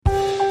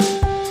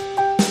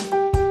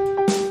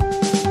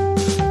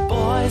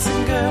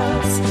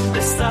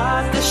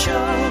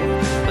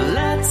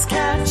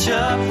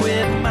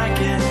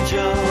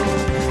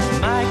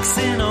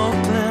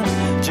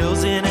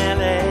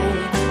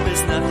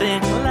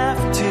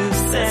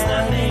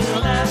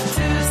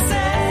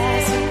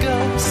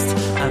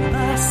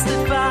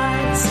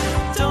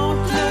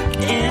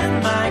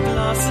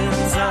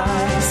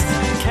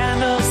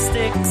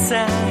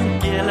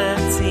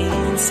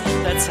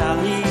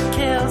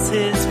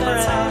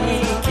That's how he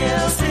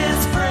kills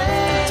his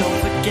friends. Don't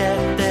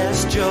forget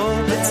there's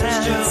Joe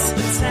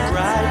Batanz,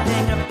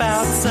 writing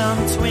about some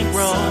twink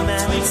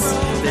romance.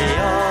 They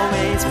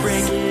always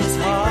break his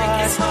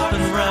heart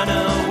and run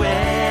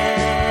away.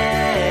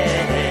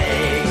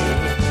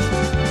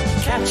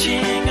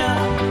 Catching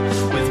up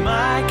with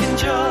Mike and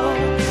Joe.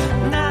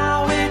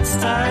 Now it's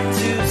time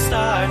to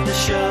start the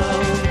show.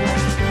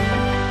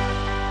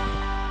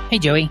 Hey,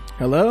 Joey.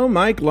 Hello,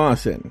 Mike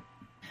Lawson.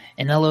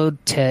 And hello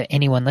to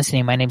anyone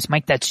listening. My name's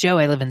Mike. That's Joe.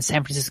 I live in the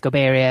San Francisco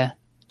Bay Area.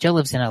 Joe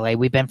lives in LA.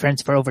 We've been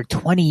friends for over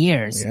 20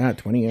 years. Yeah,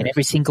 20 years. And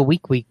every single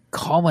week we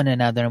call one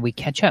another and we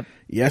catch up.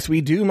 Yes,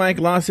 we do, Mike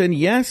Lawson.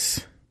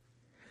 Yes.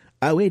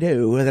 We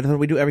do. That's what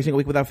we do every single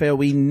week without fail.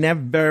 We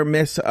never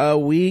miss a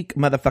week,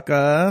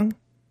 motherfucker.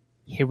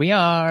 Here we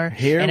are.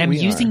 And I'm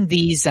using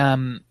these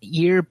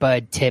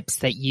earbud tips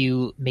that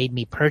you made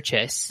me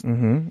purchase.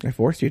 Mm-hmm. I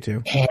forced you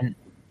to. And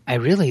I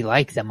really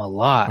like them a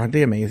lot. Aren't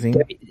they amazing?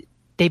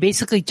 They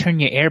basically turn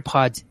your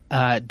AirPods,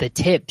 the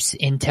tips,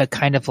 into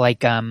kind of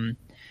like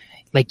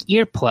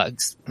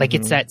earplugs. Like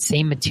it's that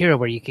same material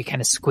where you could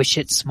kind of squish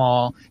it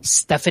small,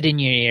 stuff it in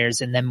your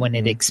ears, and then when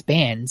it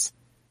expands,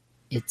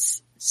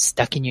 it's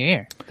stuck in your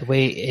ear. The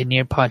way an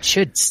AirPod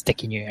should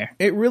stick in your ear.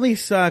 It really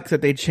sucks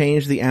that they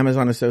changed the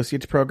Amazon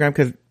Associates program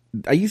because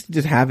I used to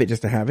just have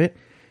it.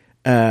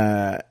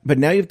 But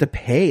now you have to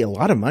pay a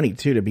lot of money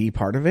too to be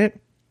part of it.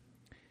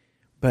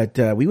 But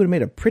we would have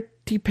made a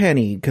pretty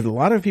penny because a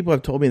lot of people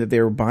have told me that they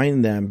were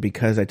buying them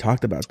because I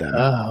talked about them.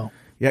 Oh.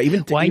 Yeah, I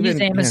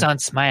use Amazon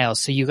Smile,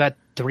 so you got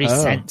 3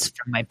 cents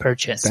from my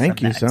purchase.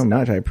 Thank you so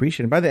much. I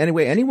appreciate it. By the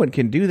way, anyone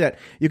can do that.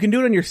 You can do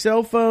it on your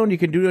cell phone. You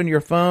can do it on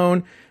your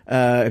phone.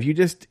 If you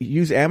just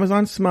use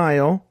Amazon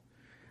Smile,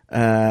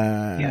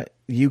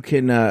 you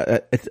can,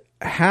 it's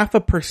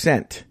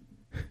 0.5%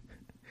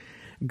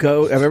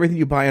 of everything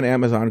you buy on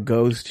Amazon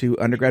goes to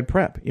undergrad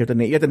prep. You have to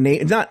name,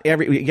 it's not you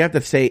have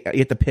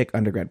to pick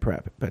undergrad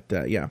prep,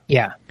 but yeah.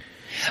 Yeah.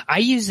 I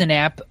use an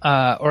app,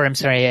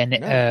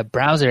 a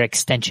browser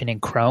extension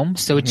in Chrome,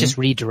 so it just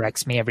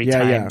redirects me every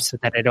time so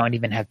that I don't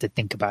even have to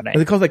think about it.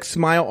 Is it called like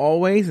Smile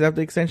Always? Is that what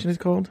the extension is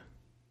called?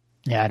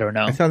 Yeah, I don't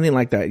know. Something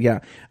like that, yeah.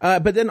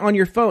 But then on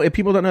your phone, if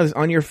people don't know this,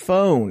 on your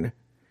phone,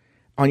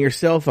 on your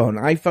cell phone,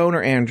 iPhone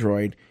or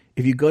Android,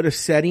 if you go to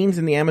settings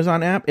in the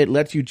Amazon app, it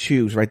lets you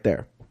choose right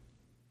there.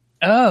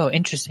 Oh,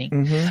 interesting.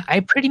 Mm-hmm.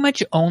 I pretty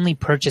much only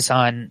purchase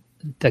on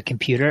the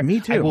computer. Me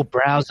too. I will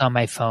browse on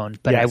my phone,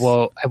 but I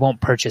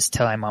won't purchase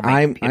till I'm on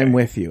my computer. I'm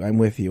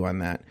with you on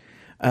that.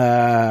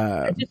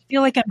 I just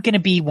feel like I'm going to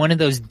be one of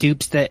those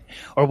dupes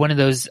or one of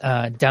those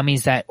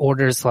dummies that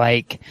orders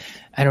like,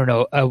 I don't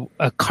know,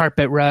 a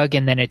carpet rug,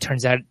 and then it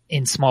turns out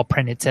in small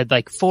print it said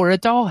like for a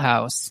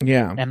dollhouse.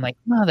 Yeah. And I'm like,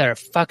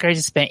 motherfucker, I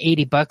just spent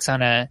 $80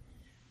 on a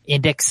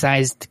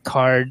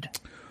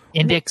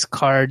index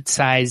card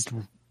sized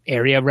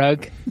area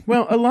rug.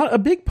 Well, a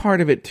big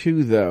part of it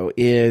too, though,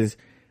 is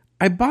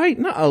I buy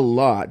not a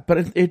lot,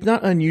 but it's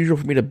not unusual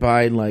for me to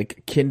buy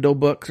like Kindle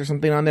books or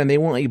something on there, and they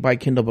won't let you buy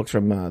Kindle books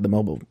from the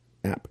mobile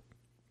app.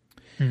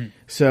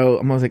 So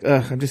I'm always like,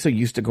 I'm just so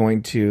used to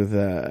going to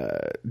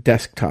the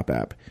desktop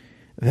app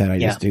that I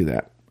just do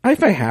that.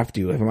 If I have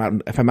to,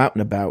 if I'm out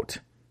and about,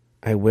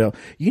 I will.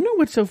 You know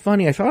what's so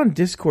funny? I saw on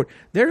Discord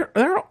there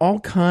are all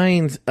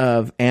kinds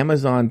of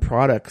Amazon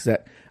products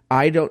that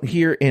I don't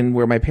hear in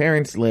where my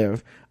parents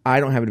live. I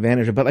don't have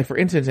advantage of, but like for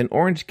instance, in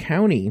Orange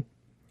County,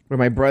 where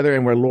my brother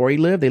and where Lori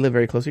live, they live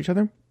very close to each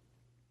other.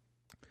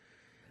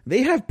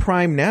 They have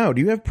Prime Now.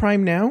 Do you have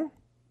Prime Now?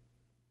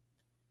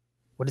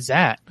 What is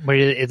that? Where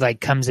it like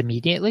comes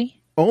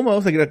immediately?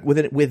 Almost like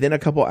within a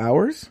couple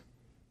hours.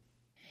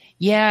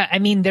 Yeah, I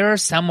mean there are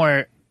some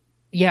where,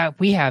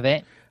 we have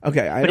it.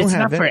 Okay, but it's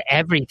not for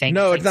everything.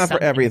 No, it's not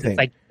for everything. It's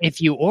like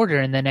if you order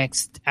in the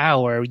next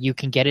hour, you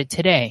can get it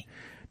today.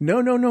 No.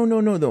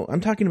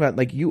 I'm talking about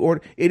like you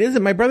order. It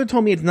isn't. My brother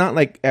told me it's not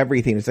like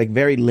everything. It's like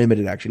very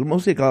limited, actually.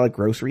 Mostly a lot of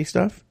grocery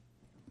stuff.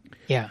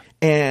 Yeah.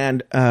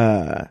 And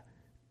so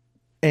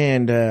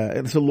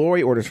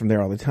Lori orders from there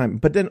all the time.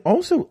 But then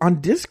also on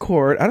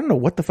Discord, I don't know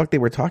what the fuck they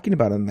were talking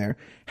about on there.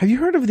 Have you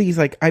heard of these?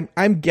 Like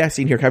I'm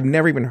guessing here, 'cause I've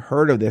never even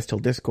heard of this till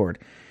Discord.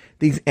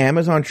 These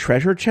Amazon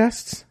treasure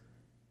chests.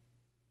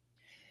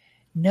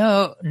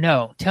 No.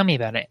 Tell me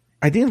about it.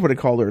 I think that's what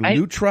it's called, or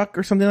loot truck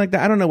or something like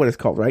that. I don't know what it's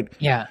called, right?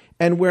 Yeah.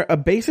 And where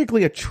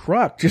basically a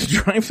truck just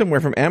drives somewhere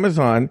from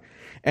Amazon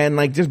and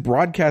like just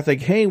broadcasts like,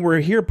 hey, we're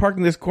here parked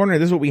in this corner.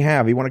 This is what we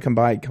have. You want to come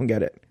by, come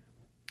get it.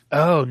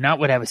 Oh, not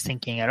what I was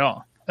thinking at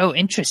all. Oh,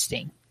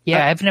 interesting.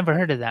 Yeah, I've never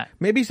heard of that.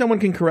 Maybe someone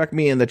can correct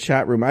me in the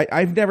chat room.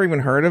 I've never even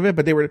heard of it,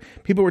 but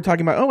people were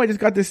talking about, I just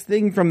got this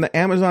thing from the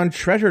Amazon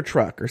treasure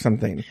truck or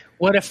something.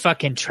 What a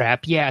fucking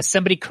trap. Yeah,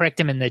 somebody correct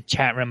him in the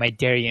chat room. I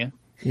dare you.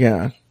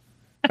 Yeah.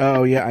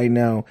 Oh yeah, I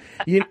know.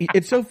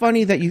 It's so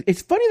funny that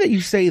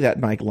you say that,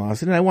 Mike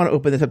Lawson, and I want to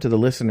open this up to the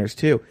listeners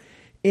too.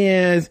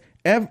 A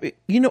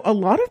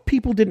lot of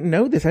people didn't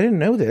know this. I didn't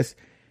know this.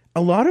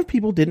 A lot of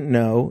people didn't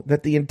know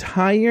that the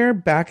entire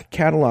back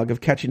catalog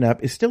of Catching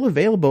Up is still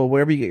available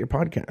wherever you get your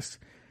podcasts.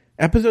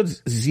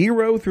 Episodes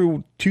 0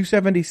 through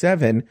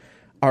 277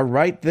 are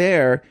right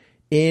there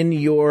in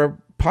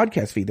your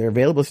podcast feed. They're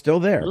available still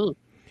there. Ooh.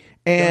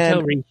 And Don't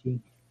tell Rishi.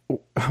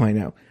 oh, I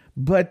know.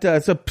 But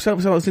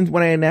so since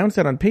when I announced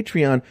that on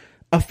Patreon,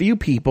 a few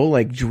people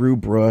like Drew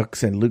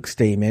Brooks and Luke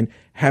Stamen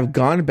have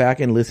gone back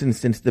and listened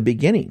since the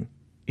beginning,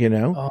 you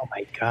know? Oh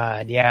my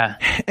God. Yeah.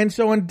 And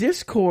so on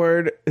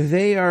Discord,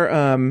 they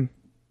are,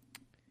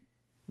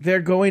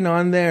 they're going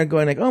on there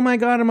going like, oh my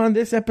God, I'm on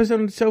this episode.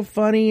 And it's so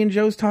funny. And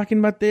Joe's talking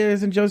about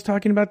this and Joe's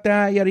talking about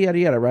that, yada, yada,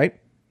 yada. Right.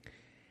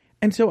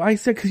 And so I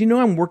said, cause you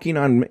know, I'm working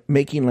on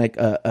making like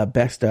a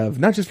best of,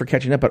 not just for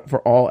catching up, but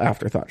for all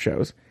Afterthought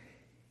shows.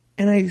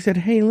 And I said,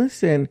 hey,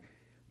 listen,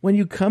 when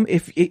you come,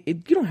 if you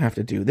don't have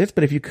to do this,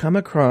 but if you come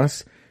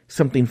across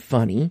something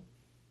funny,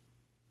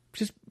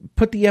 just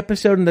put the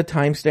episode in the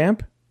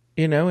timestamp,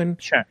 you know, and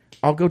Sure.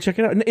 I'll go check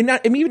it out.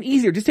 And even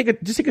easier, just take a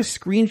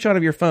screenshot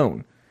of your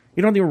phone.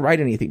 You don't have to write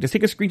anything. Just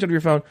take a screenshot of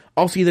your phone.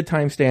 I'll see the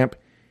timestamp,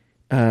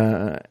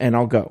 and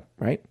I'll go,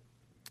 right?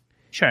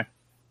 Sure.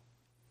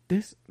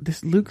 This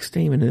Luke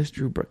Stamen and this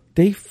Drew Brooks,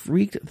 they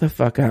freaked the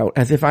fuck out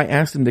as if I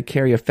asked them to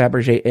carry a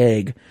Fabergé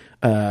egg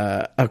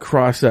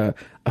across a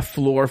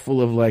floor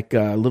full of like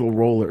little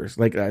rollers,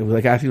 like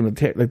asking them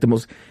to like the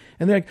most,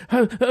 and they're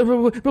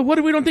like, but what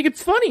if we don't think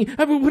it's funny?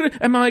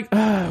 I'm like,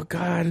 oh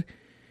God,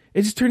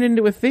 it just turned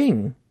into a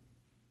thing.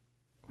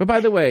 But by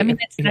the way, I mean,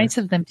 it's nice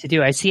of them to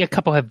do. I see a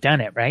couple have done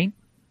it, right?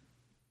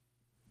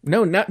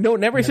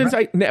 Never since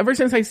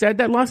I said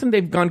that, Lawson,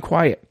 they've gone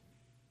quiet.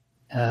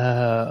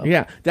 Oh.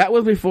 Yeah, that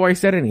was before I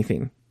said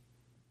anything.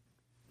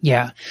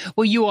 Yeah.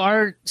 Well, you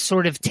are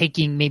sort of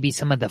taking maybe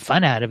some of the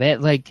fun out of it.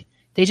 Like,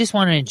 they just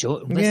want to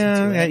listen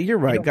to it. Yeah, you're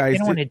right, guys. They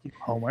don't want to do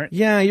homework.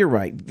 Yeah, you're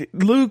right.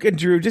 Luke and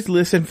Drew, just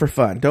listen for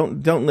fun.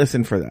 Don't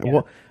listen for that. Yeah.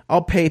 Well,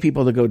 I'll pay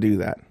people to go do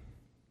that.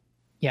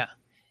 Yeah.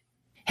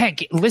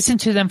 Heck, listen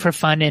to them for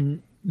fun,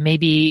 and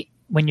maybe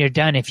when you're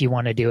done, if you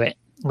want to do it,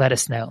 let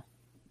us know.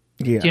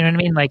 Yeah. Do you know what I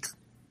mean? Like,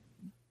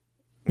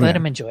 let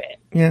them enjoy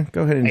it. Yeah,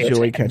 go ahead and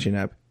enjoy catching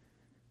up.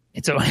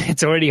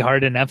 It's already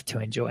hard enough to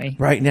enjoy.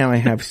 Right now, I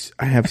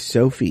have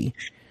Sophie.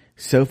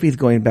 Sophie's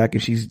going back,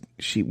 and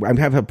I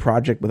have a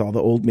project with all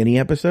the old mini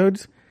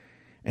episodes,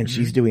 and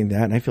she's doing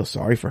that, and I feel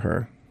sorry for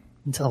her.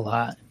 It's a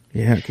lot.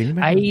 Yeah, can you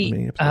imagine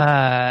mini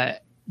episodes?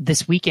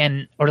 This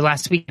weekend or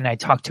last weekend, I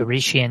talked to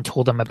Rishi and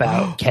told him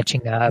about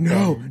catching up.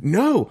 No,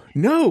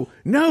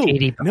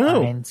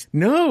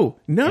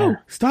 Yeah.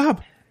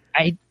 Stop.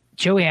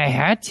 Joey, I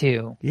had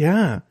to.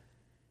 Yeah.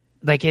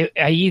 Like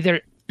I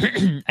either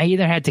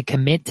had to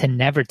commit to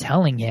never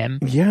telling him.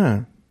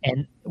 Yeah.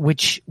 And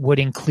which would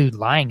include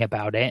lying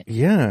about it.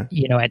 Yeah.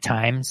 You know, at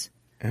times.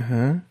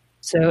 Uh-huh.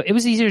 So it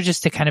was easier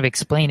just to kind of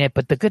explain it.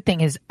 But the good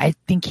thing is, I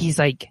think he's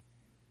like,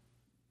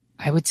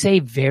 I would say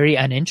very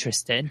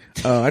uninterested.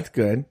 Oh, that's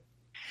good.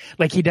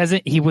 Like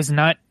he was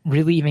not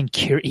really even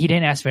curious. He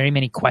didn't ask very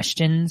many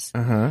questions.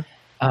 Uh-huh.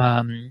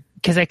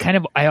 Cause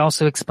I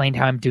also explained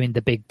how I'm doing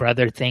the Big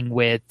Brother thing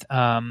with,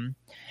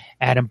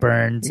 Adam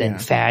Burns and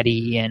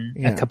Fatty and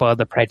a couple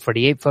other Pride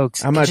 48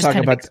 folks. I'm going to talk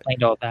about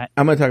explained all that.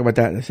 I'm going to talk about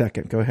that in a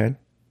second. Go ahead.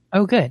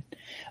 Oh, good.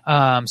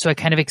 So I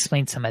kind of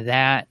explained some of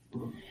that,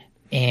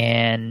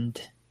 and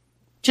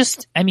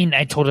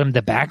I told him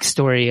the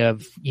backstory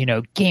of,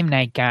 Game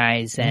Night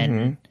Guys,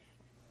 and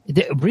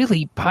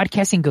really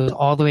podcasting goes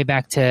all the way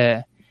back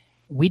to,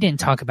 we didn't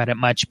talk about it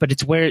much, but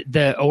it's where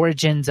the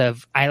origins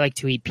of I Like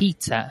to Eat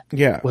Pizza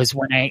was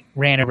when I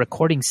ran a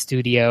recording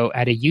studio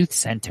at a youth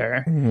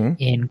center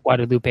in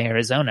Guadalupe,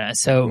 Arizona.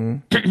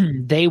 So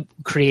they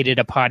created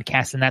a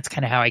podcast, and that's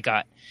kind of how I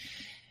got.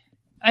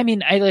 I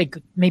mean, I like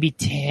maybe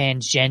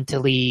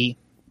tangentially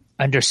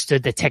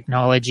understood the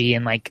technology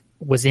and like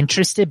was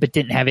interested, but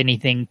didn't have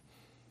anything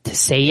to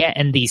say yet.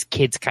 And these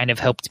kids kind of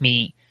helped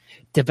me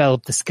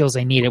develop the skills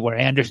I needed, where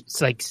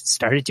I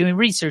started doing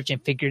research and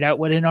figured out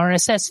what an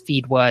RSS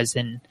feed was,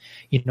 and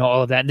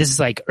all of that. And this is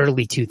like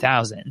early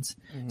 2000s,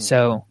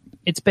 so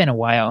it's been a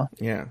while.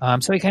 Yeah.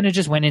 So I kind of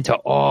just went into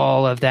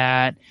all of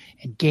that,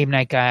 and Game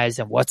Night Guys,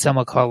 and What Some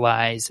Would Call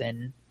Lies,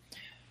 and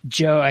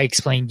Joe. I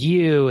explained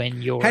you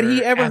and your. Had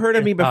he ever heard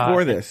of me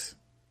before this?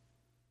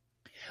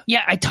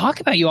 Yeah, I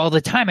talk about you all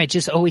the time. I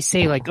just always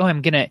say like, oh,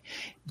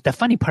 the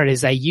funny part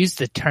is I use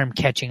the term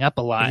catching up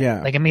a lot.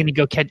 Yeah. Like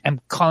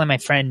I'm calling my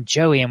friend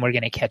Joey and we're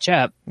going to catch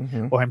up,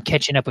 or I'm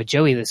catching up with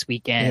Joey this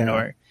weekend,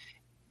 or,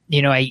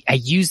 I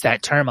use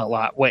that term a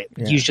lot.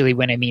 Usually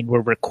when I mean we're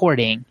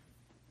recording.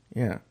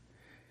 Yeah.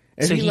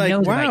 And so he's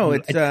like, wow,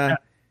 it's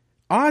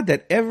odd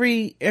that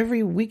every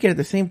weekend at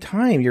the same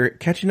time you're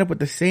catching up with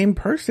the same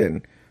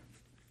person.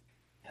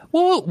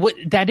 Well,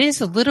 that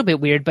is a little bit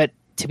weird, but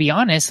to be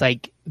honest,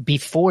 like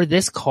before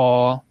this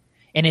call,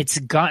 and it's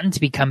gotten to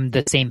become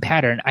the same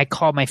pattern. I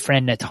call my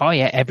friend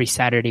Natalia every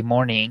Saturday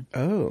morning.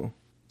 Oh.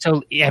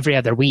 So every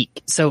other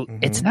week. So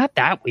it's not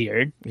that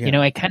weird. Yeah.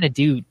 I kind of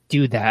do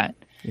that.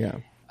 Yeah.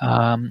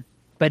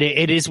 But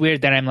it is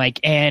weird that I'm like,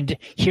 and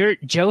here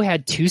Joe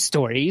had 2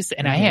 stories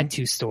and I had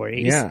 2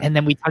 stories. Yeah. And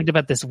then we talked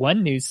about this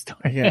one news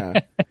story.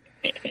 Yeah.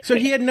 So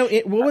he had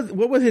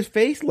what was his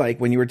face like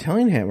when you were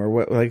telling him, or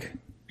what, like?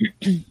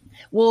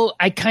 Well,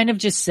 I kind of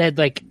just said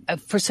like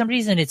for some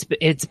reason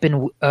it's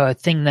been a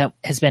thing that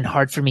has been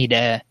hard for me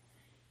to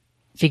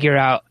figure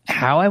out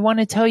how I want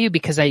to tell you,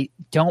 because I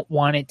don't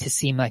want it to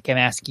seem like I'm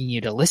asking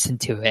you to listen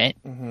to it.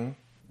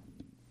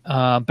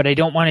 But I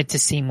don't want it to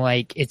seem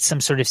like it's some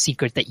sort of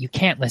secret that you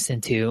can't listen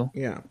to.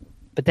 Yeah.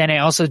 But then I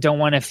also don't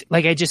want to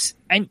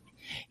I'm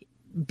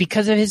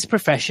because of his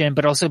profession,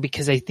 but also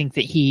because I think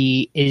that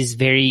his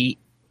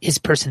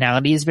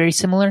personality is very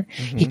similar.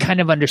 He kind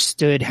of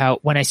understood how,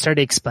 when I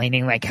started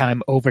explaining like how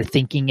I'm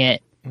overthinking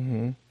it,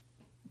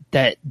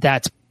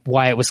 that's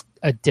why it was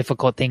a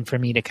difficult thing for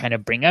me to kind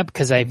of bring up,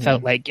 because I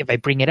felt like if I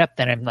bring it up,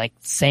 then I'm like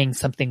saying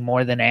something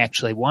more than I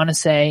actually want to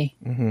say.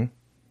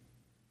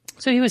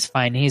 So he was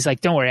fine. He's like,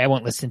 don't worry, I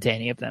won't listen to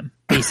any of them.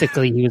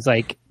 Basically, he was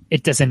like,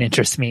 it doesn't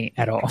interest me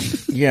at all.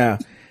 Yeah.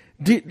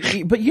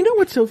 But you know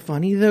what's so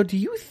funny though? Do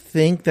you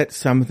think that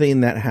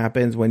something that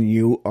happens when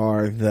you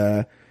are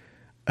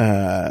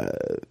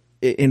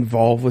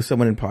involved with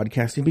someone in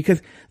podcasting?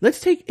 Because let's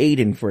take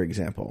Aiden, for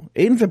example.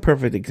 Aiden's a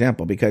perfect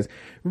example, because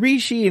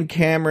Rishi and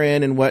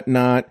Cameron and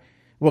whatnot.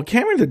 Well,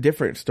 Cameron's a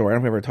different story. I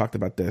don't know if I've ever talked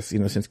about this,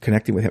 since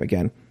connecting with him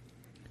again.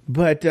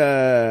 But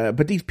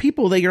these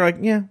people that you're like,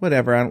 yeah,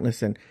 whatever, I don't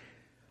listen.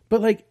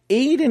 But like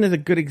Aiden is a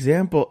good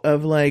example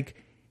of like,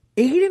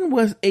 Aiden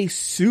was a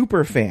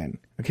super fan.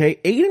 Okay.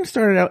 Aiden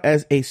started out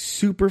as a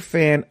super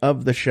fan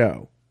of the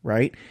show,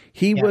 right?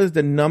 He was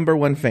the number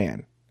one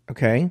fan.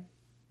 Okay.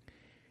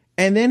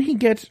 And then he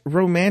gets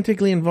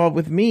romantically involved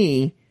with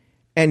me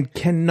and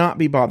cannot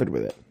be bothered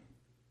with it.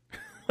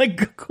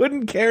 Like,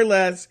 couldn't care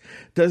less,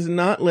 does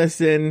not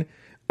listen.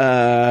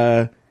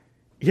 Is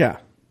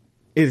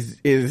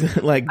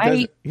like,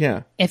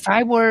 If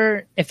I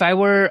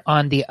were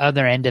on the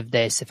other end of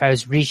this, if I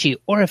was Rishi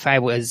or if I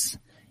was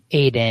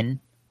Aiden,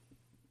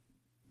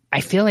 I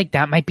feel like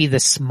that might be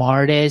the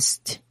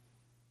smartest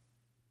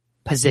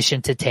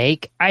position to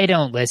take. I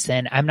don't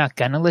listen. I'm not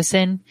going to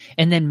listen.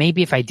 And then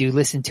maybe if I do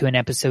listen to an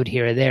episode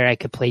here or there, I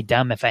could play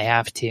dumb if I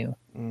have to.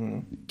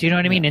 Do you know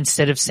what I mean?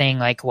 Instead of saying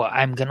like, well,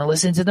 I'm going to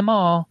listen to them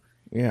all.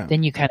 Yeah.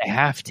 Then you kind of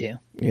have to.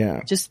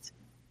 Yeah. Just,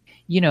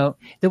 the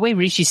way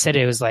Rishi said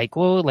it was like,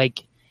 well,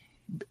 like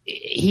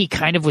he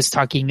kind of was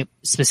talking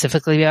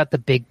specifically about the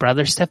Big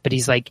Brother stuff, but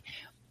he's like,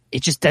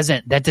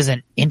 that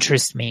doesn't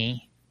interest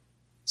me.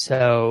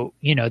 So,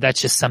 that's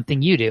just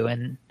something you do.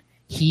 And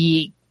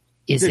he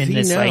is in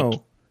this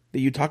like that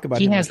you talk about.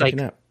 He has like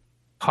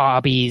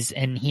hobbies,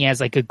 and he has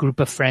like a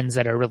group of friends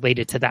that are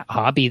related to that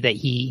hobby that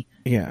he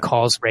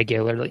calls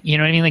regularly. You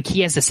know what I mean? Like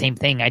he has the same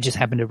thing. I just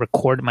happen to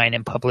record mine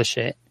and publish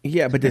it.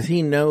 Yeah, but does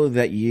he know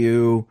that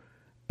you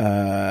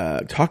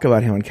talk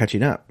about him on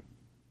Catching Up?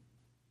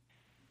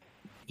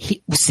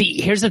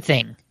 Here's the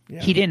thing.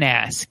 Yeah. He didn't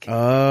ask.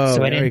 Oh,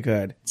 so very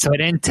good. So I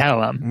didn't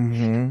tell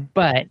him.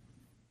 But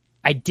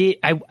I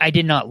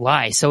did not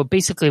lie. So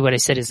basically what I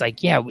said is like,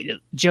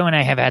 Joe and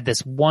I have had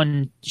this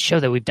one show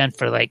that we've done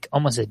for like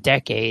almost a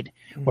decade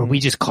where we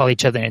just call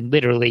each other and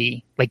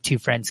literally like two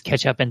friends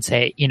catch up and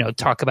say,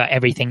 talk about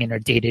everything in our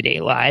day-to-day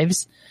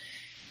lives.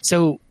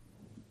 So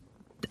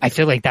I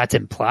feel like that's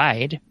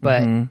implied,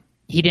 but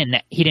he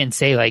didn't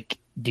say like,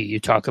 do you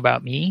talk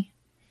about me?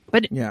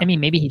 But I mean,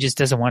 maybe he just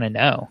doesn't want to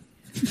know.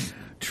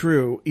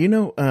 True.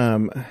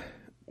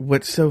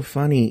 What's so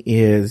funny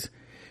is,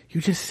 you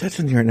just said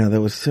something right now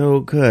that was so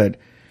good.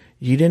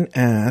 You didn't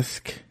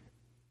ask.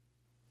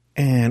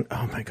 And,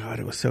 oh my God,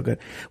 it was so good.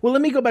 Well,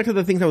 let me go back to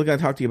the things I was going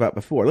to talk to you about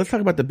before. Let's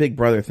talk about the Big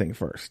Brother thing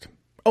first.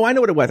 Oh, I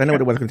know what it was. I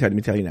was going to let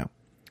me tell you now.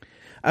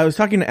 I was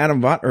talking to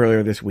Adam Vaught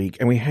earlier this week,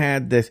 and we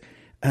had this,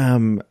 we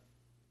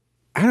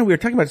were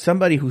talking about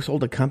somebody who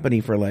sold a company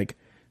for like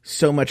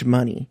so much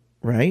money,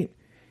 right?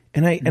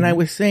 And I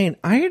was saying,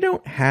 I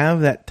don't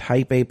have that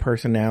type A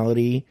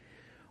personality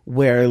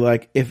where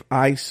like, if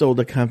I sold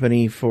a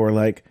company for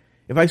like,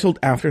 if I sold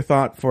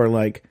Afterthought for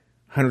like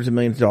hundreds of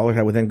millions of dollars,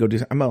 I would then go do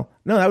something. No,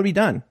 that would be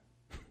done.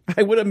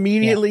 I would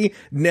immediately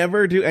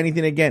never do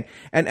anything again.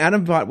 And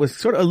Adam Vaught was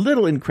sort of a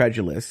little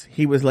incredulous.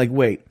 He was like,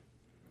 wait,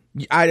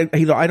 I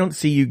don't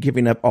see you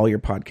giving up all your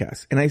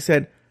podcasts. And I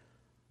said,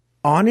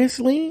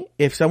 honestly,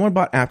 if someone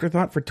bought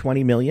Afterthought for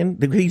 20 million,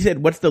 he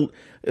said,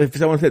 if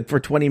someone said for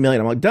 20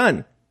 million, I'm like,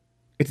 done.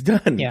 It's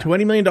done. Yeah.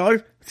 $20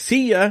 million.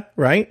 See ya.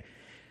 Right.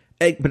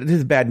 But this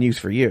is bad news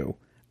for you.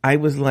 I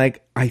was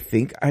like, I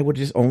think I would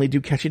just only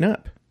do Catching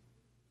Up.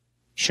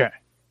 Sure.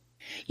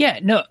 Yeah,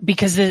 no,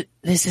 because this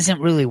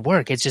isn't really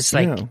work. It's just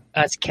like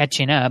us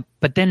catching up,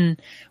 but then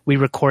we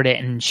record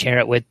it and share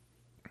it with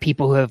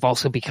people who have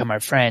also become our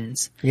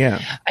friends. Yeah.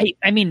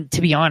 I mean,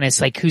 to be honest,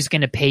 like who's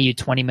going to pay you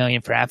 $20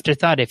 million for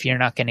Afterthought if you're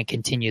not going to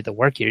continue the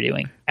work you're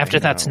doing?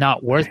 Afterthought's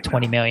not worth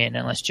 $20 million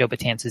unless Joe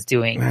Batanz is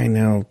doing. I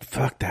know.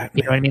 Fuck that.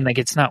 You know what I mean? Like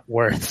it's not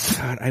worth.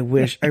 God, I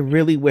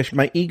really wish.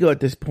 My ego at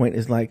this point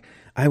is like,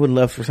 I would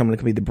love for someone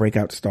to be the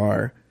breakout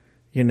star,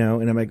 and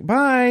I'm like,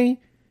 bye.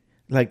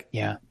 Like,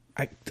 yeah.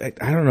 I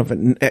don't know if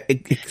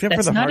except that's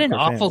for the not an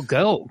fans. awful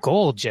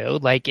goal, Joe.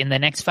 Like in the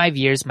next 5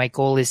 years, my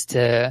goal is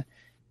to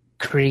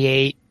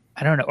create,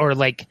 I don't know, or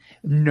like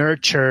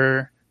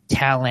nurture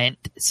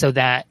talent so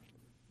that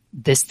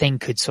this thing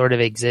could sort of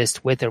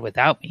exist with or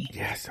without me.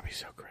 Yes, that'd be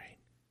so great.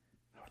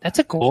 That's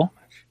a cool.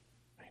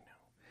 I know.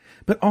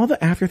 But all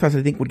the afterthoughts,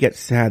 I think, would get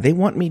sad. They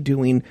want me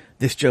doing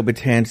this Joe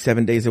Bataan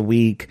 7 days a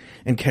week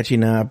and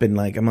catching up, and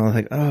like I'm always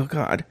like, oh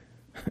God.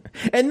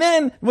 And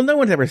then, well, no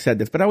one's ever said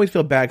this, but I always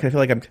feel bad because I feel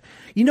like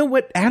you know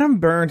what? Adam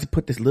Burns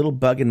put this little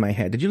bug in my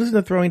head. Did you listen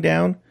to Throwing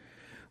Down?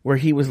 Where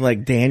he was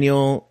like,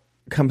 Daniel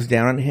comes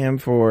down on him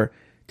for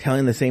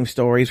telling the same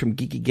stories from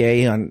Geeky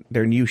Gay on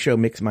their new show,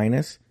 Mix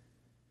Minus.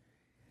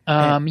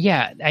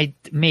 Yeah,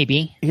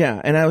 maybe. Yeah,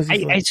 and I was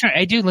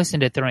I do listen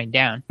to Throwing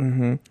Down.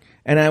 Mm-hmm.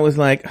 And I was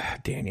like,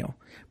 Daniel.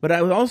 But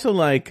I was also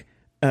like,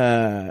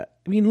 I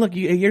mean, look,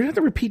 you don't have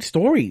to repeat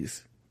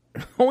stories.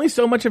 Only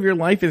so much of your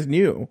life is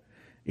new.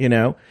 You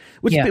know,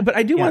 but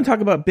I do want to talk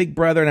about Big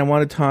Brother, and I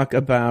want to talk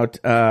about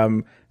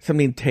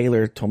something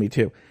Taylor told me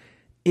too.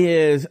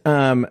 Is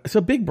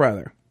so Big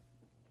Brother.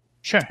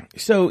 Sure.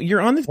 So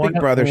you're on this Big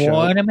Brother show.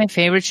 One of my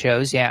favorite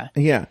shows. Yeah.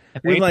 Yeah.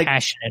 I'm very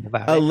passionate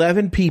about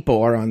 11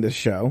 people are on this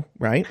show,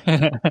 right?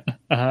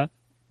 Uh-huh.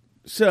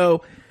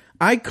 So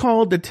I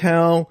called to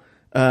tell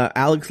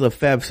Alex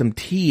Lefebvre some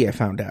tea I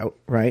found out,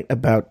 right,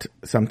 about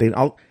something.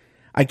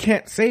 I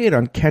can't say it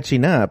on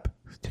Catching Up.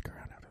 Stick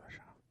around after the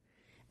show.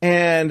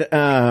 And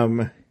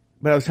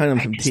but I was telling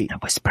him some tea. The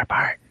whisper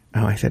part.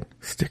 Oh, I said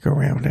stick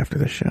around after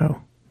the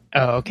show.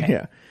 Oh, okay.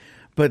 Yeah.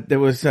 But there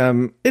was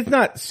it's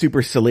not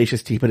super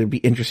salacious tea, but it'd be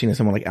interesting to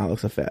someone like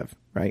Alex Lefebvre,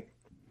 right?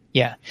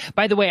 Yeah.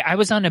 By the way,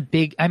 I'm on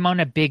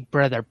a Big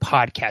Brother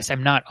podcast.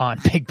 I'm not on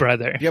Big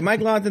Brother. Yeah,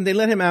 Mike Lawson, they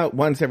let him out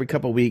once every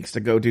couple of weeks to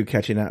go do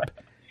Catching Up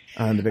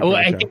on the Big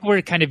Brother show. I think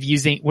we're kind of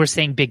we're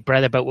saying Big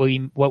Brother, but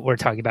what we're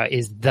talking about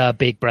is the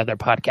Big Brother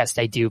podcast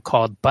I do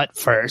called But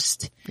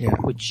First,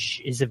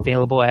 which is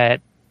available at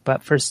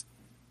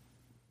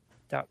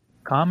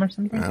butfirst.com or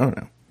something. I don't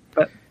know.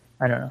 But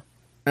I don't know.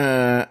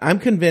 I'm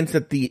convinced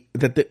that the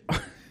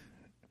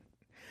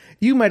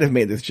you might have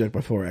made this joke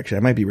before, actually.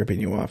 I might be ripping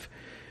you off.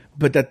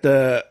 But that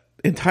the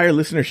entire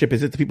listenership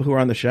is the people who are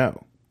on the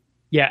show.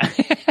 Yeah.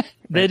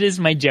 That is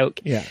my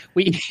joke. Yeah.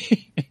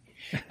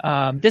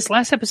 This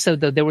last episode,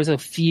 though, there was a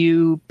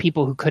few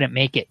people who couldn't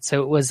make it.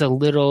 So it was a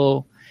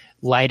little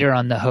lighter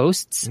on the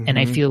hosts. Mm-hmm. And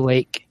I feel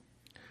like,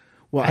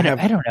 well, I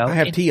don't know. I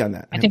have tea on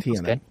that. I think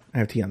it's good. I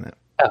have tea on that.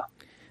 Oh.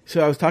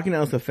 So I was talking to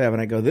Alex Lefebvre,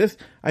 and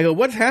I go,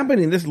 what's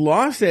happening? This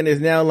Lawson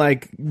is now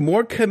like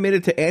more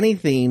committed to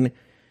anything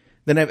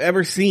than I've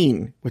ever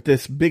seen with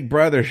this Big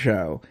Brother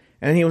show.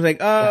 And he was like,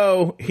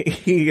 oh,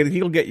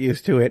 he'll get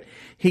used to it.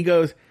 He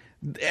goes,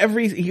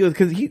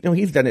 because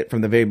he's done it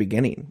from the very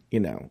beginning,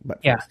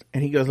 but first.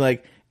 And he goes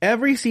like,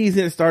 every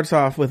season it starts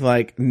off with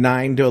like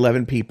 9 to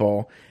 11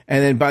 people.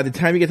 And then by the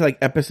time you get to like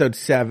episode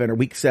 7 or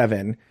week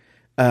 7,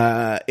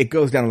 it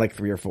goes down to like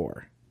 3 or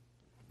 4.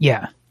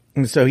 Yeah.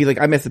 And so he's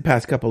like, I missed the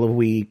past couple of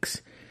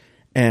weeks.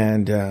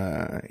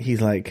 And,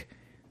 he's like,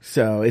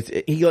 so it's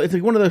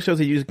like one of those shows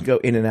that you just can go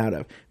in and out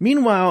of.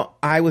 Meanwhile,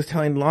 I was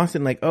telling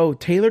Lawson like, oh,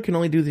 Taylor can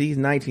only do these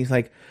nights. And he's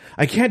like,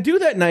 I can't do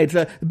that night. It's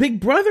a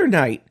Big Brother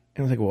night.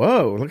 And I was like,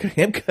 whoa, look at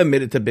him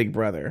committed to Big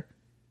Brother.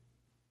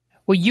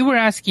 Well, you were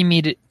asking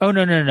me to, oh,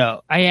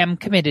 no. I am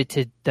committed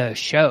to the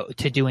show,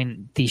 to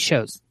doing these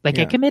shows. Like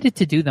I committed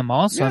to do them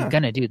all. So I'm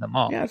going to do them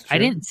all. Yeah, that's true. I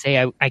didn't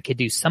say I could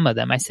do some of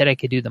them. I said I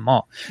could do them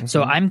all. Mm-hmm.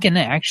 So I'm going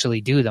to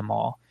actually do them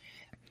all.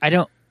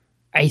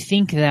 I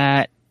think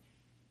that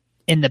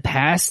in the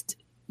past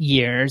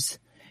years,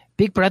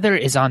 Big Brother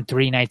is on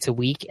 3 nights a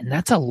week, and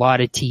that's a lot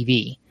of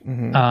TV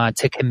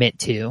to commit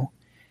to.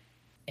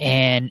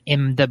 And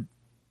in the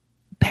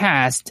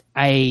past,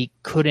 I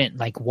couldn't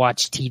like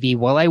watch TV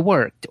while I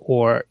worked,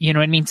 or you know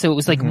what I mean? So it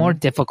was like more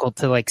difficult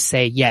to like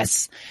say,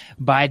 yes,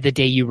 by the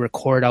day you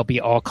record, I'll be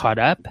all caught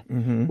up.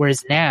 Mm-hmm.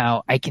 Whereas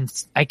now I can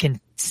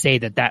say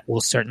that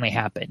will certainly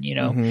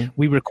happen.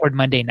 We record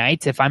Monday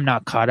nights. If I'm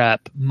not caught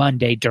up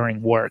Monday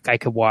during work, I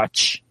could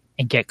watch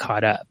and get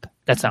caught up.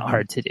 That's not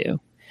hard to do.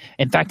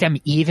 In fact, I'm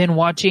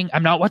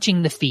not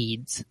watching the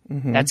feeds.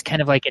 Mm-hmm. That's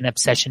kind of like an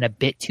obsession a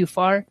bit too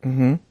far.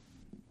 Mm-hmm.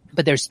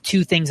 But there's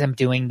 2 things I'm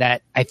doing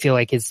that I feel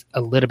like is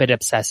a little bit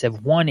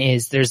obsessive. One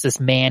is there's this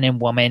man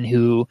and woman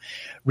who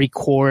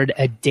record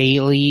a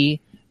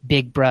daily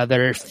Big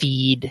Brother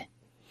feed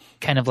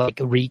kind of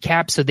like a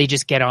recap. So they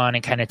just get on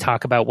and kind of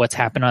talk about what's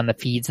happened on the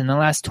feeds in the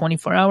last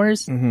 24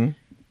 hours. Mm-hmm.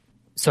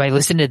 So I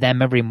listen to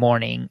them every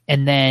morning.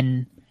 And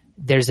then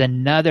there's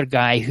another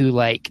guy who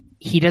like,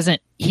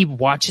 he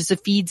watches the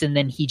feeds and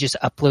then he just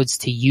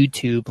uploads to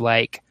YouTube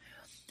like,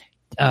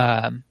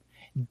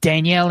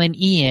 Danielle and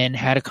Ian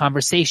had a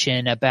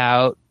conversation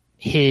about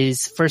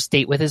his first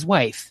date with his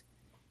wife.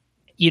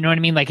 You know what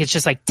I mean? Like it's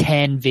just like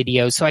 10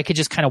 videos. So I could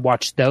just kind of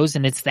watch those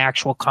and it's the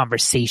actual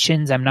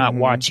conversations. I'm not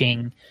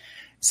watching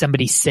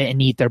somebody sit and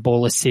eat their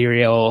bowl of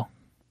cereal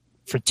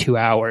for 2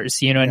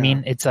 hours. You know what I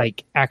mean? It's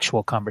like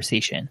actual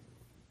conversation.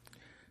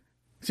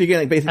 So you're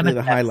getting basically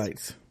the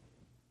highlights.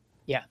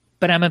 Yeah.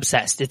 But I'm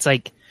obsessed. It's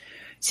like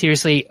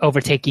seriously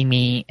overtaking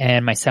me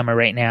and my summer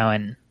right now,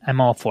 and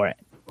I'm all for it.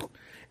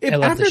 If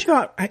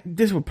Afterthought,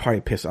 this would probably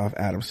piss off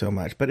Adam so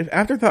much, but if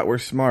Afterthought were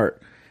smart,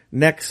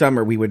 next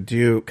summer we would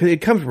do, because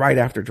it comes right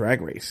after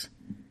Drag Race.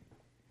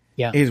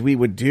 Yeah. is we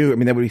would do. I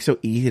mean, that would be so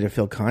easy to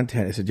fill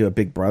content is to do a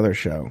Big Brother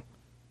show.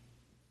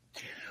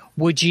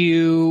 Would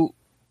you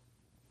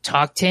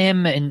talk to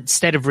him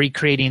instead of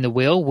recreating the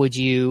wheel? Would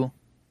you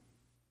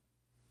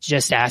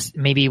just ask,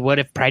 maybe what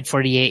if Pride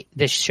 48,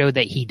 this show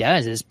that he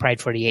does is Pride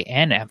 48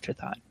 and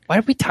Afterthought? Why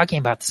are we talking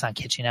about this on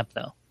Catching Up,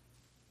 though?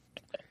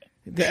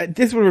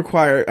 This would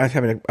require us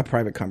having a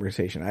private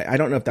conversation. I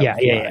don't know if that would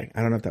fly. Yeah.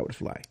 I don't know if that would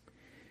fly.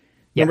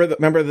 Yeah.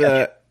 Remember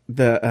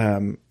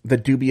the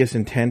dubious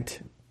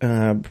intent?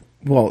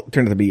 Well, it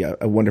turned out to be a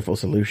wonderful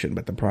solution,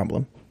 but the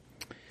problem.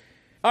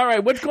 All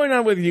right, what's going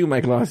on with you,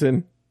 Mike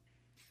Lawson?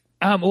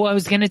 Well, I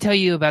was going to tell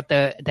you about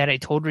that I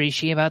told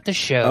Rishi about the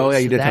show. Oh, yeah,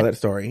 you did tell that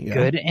story. Yeah.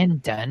 Good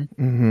and done.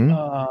 Mm-hmm.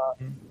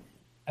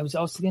 I was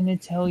also going to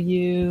tell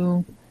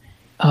you,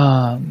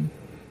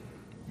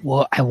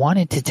 well, I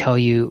wanted to tell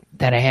you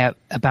that I have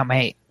about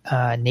my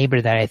neighbor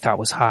that I thought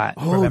was hot.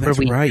 Oh, Remember that's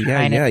we right.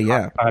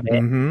 Yeah. about it?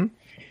 Mm-hmm.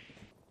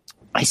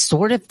 I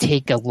sort of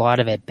take a lot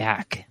of it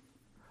back.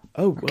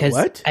 Oh,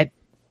 what?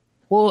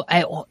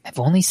 I've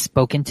only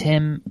spoken to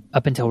him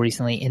up until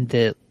recently in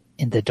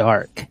the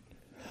dark.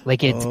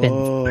 Like it's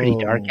been pretty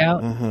dark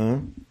out. Uh-huh.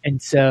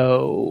 And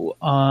so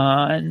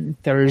on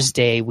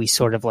Thursday we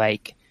sort of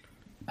like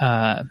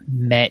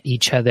met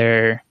each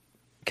other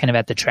kind of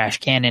at the trash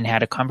can and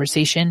had a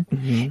conversation.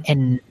 Mm-hmm.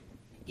 And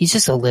he's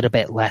just a little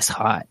bit less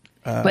hot.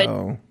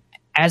 But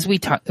as we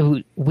talked,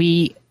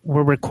 we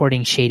were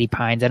recording Shady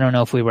Pines. I don't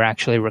know if we were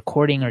actually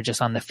recording or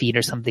just on the feed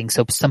or something.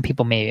 So some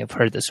people may have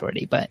heard this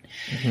already, but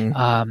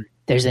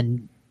there's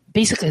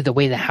basically the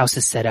way the house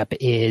is set up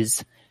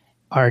is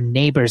our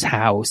neighbor's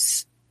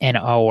house and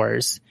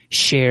ours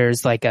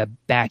shares like a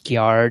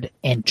backyard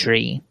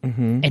entry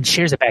and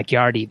shares a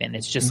backyard even.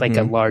 It's just like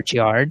a large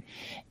yard.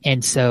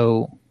 And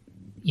so,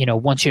 you know,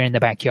 once you're in the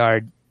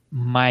backyard,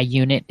 my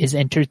unit is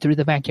entered through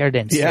the backyard.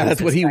 And yeah,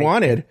 that's what he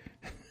wanted.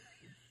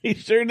 He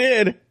sure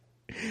did.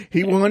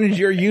 He wanted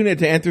your unit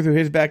to enter through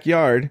his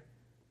backyard.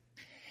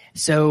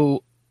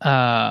 So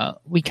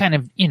we kind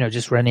of, you know,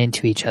 just run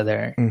into each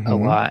other a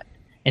lot.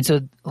 And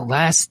so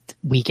last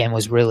weekend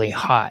was really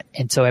hot.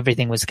 And so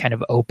everything was kind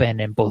of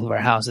open in both of our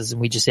houses and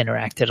we just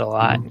interacted a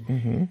lot.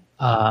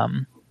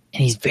 And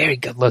he's very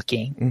good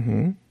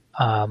looking.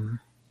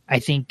 I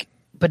think,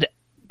 but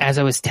as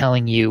I was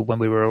telling you when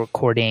we were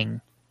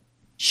recording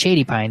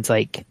Shady Pines,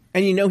 like.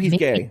 And you know he's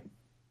gay.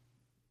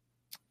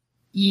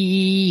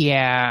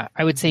 Yeah,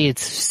 I would say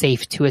it's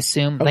safe to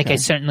assume. Okay. Like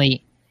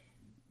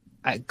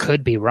I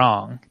could be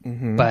wrong,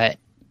 but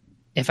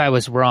if I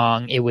was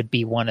wrong, it would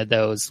be one of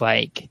those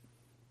like,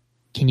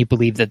 can you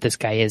believe that this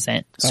guy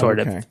isn't sort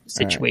of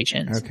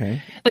situations. Right.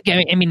 Okay. Look,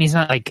 I mean, he's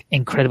not like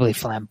incredibly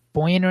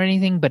flamboyant or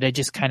anything, but I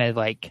just kind of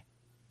like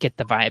get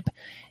the vibe.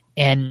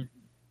 And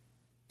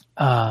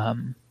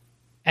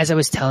as I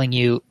was telling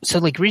you, so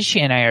like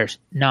Rishi and I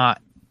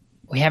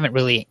we haven't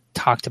really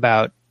talked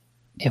about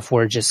if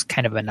we're just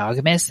kind of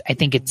monogamous. I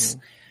think it's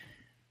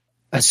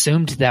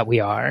assumed that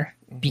we are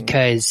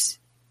because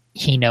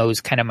he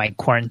knows kind of my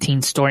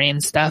quarantine story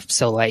and stuff.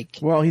 So like,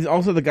 well, he's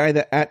also the guy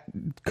that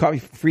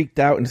freaked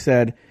out and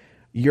said,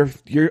 "You're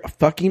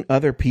fucking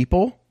other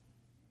people."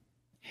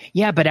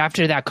 Yeah, but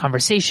after that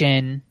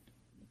conversation,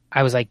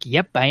 I was like,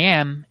 "Yep, I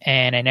am,"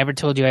 and I never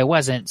told you I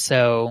wasn't.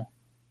 So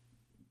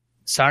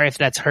sorry if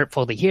that's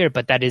hurtful to hear,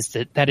 but that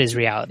is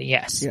reality.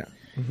 Yes. Yeah.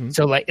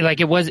 So like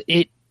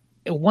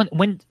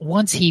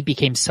once he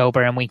became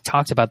sober and we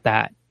talked about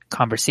that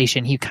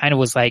conversation, he kind of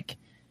was like,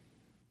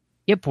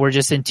 yep, we're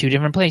just in two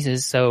different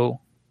places. So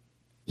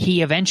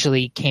he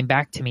eventually came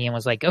back to me and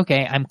was like,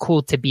 okay, I'm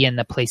cool to be in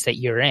the place that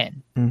you're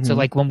in. So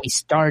like when we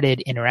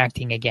started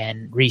interacting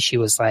again, Rishi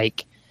was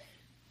like,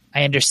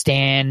 I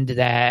understand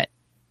that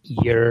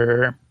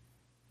you're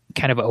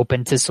kind of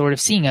open to sort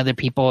of seeing other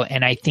people.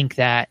 And I think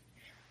that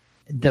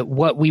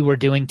what we were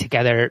doing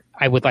together,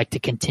 I would like to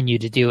continue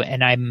to do.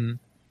 And I'm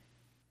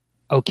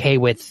okay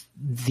with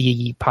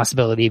the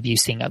possibility of you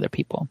seeing other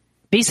people.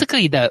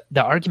 Basically, the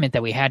argument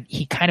that we had,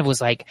 he kind of was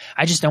like,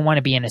 I just don't want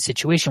to be in a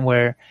situation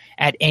where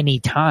at any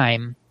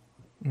time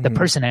the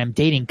person I'm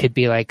dating could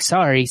be like,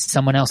 sorry,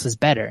 someone else is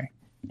better.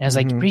 And I was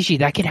like, Rishi,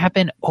 that could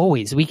happen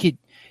always.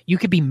 You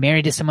could be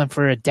married to someone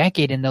for a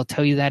decade and they'll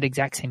tell you that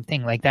exact same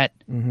thing like that.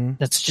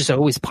 That's just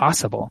always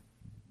possible.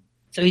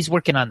 So he's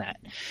working on that.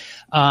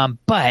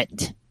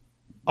 But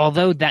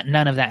although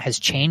none of that has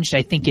changed,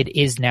 I think it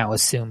is now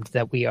assumed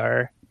that we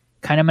are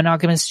kind of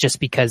monogamous just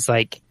because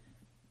like,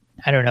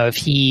 I don't know if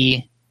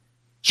he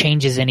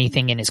changes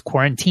anything in his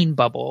quarantine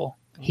bubble,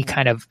 he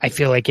kind of, I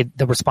feel like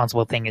the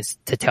responsible thing is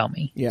to tell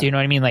me. Yeah. Do you know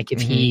what I mean? Like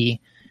if he,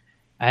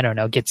 I don't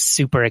know, gets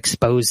super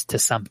exposed to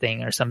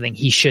something or something,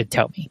 he should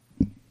tell me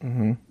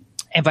and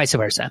vice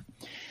versa.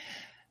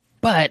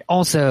 But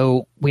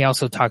also, we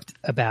also talked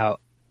about,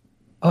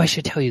 I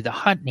should tell you the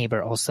hot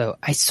neighbor also.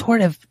 I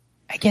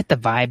get the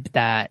vibe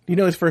that. You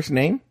know his first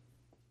name?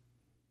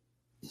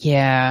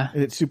 Yeah.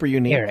 Is it super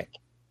unique?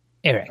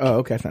 Eric. Oh,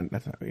 okay.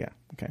 That's not, yeah.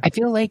 Okay. I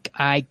feel like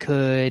I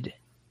could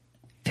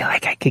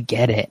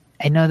get it.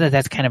 I know that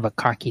that's kind of a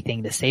cocky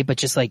thing to say, but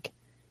just like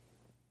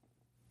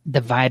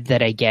the vibe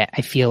that I get,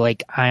 I feel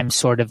like I'm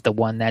sort of the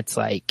one that's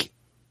like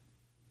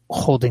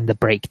holding the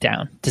brake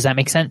down. Does that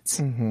make sense?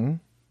 Mm-hmm.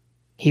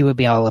 He would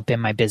be all up in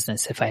my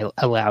business if I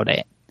allowed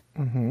it.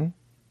 Mm-hmm.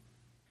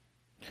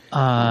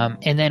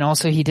 And then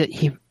also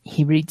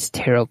he reads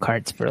tarot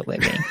cards for a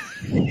living.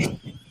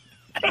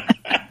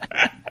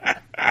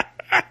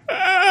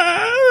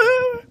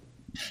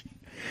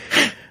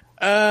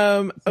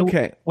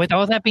 Okay. With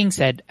all that being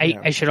said,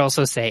 I should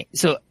also say,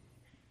 so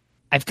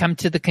I've come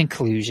to the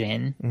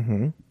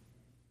conclusion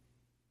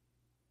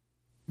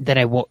that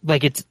I won't,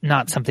 like, it's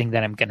not something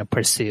that I'm going to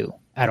pursue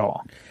at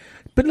all.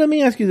 But let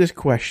me ask you this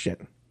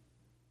question.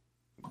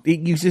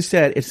 You just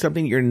said it's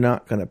something you're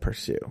not going to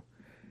pursue.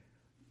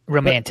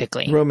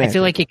 Romantically. I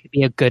feel like it could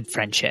be a good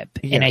friendship.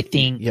 Yeah, and I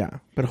think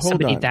but hold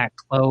somebody on. that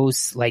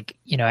close, like,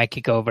 you know, I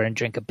could go over and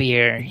drink a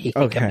beer. He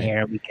could come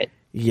here. We could.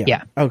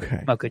 Yeah.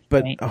 Okay. Smoke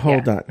but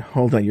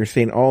hold on. You're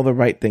saying all the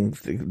right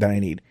things that I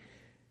need.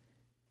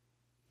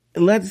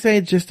 Let's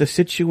say just the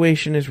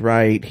situation is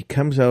right. He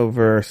comes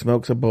over,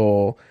 smokes a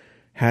bowl,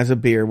 has a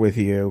beer with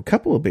you, a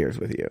couple of beers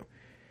with you.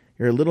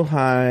 You're a little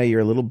high,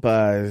 you're a little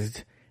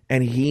buzzed,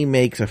 and he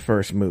makes a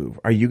first move.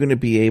 Are you going to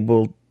be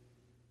able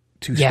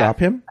to stop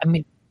him? I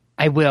mean,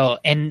 I will.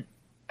 And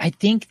I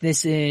think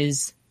this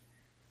is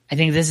an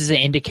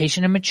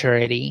indication of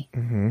maturity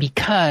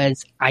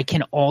because I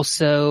can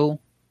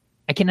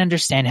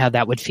understand how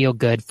that would feel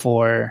good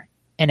for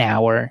an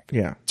hour,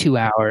 2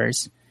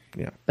 hours.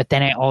 Yeah. But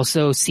then I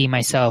also see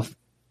myself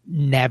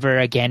never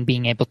again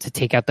being able to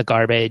take out the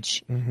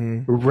garbage,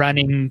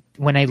 running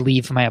when I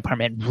leave my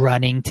apartment,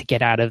 running to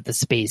get out of the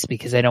space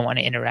because I don't want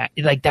to interact.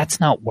 Like,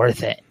 that's not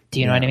worth it. Do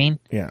you know what I mean?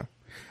 Yeah.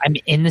 I'm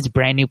in this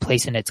brand new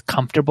place and it's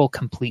comfortable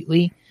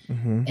completely.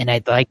 And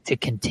I'd like to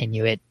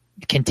continue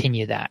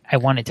that. I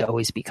want it to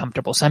always be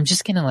comfortable. So I'm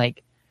just going to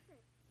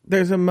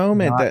there's a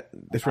moment that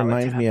this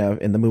reminds me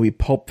of in the movie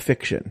Pulp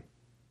Fiction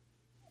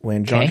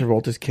when John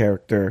Travolta's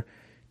character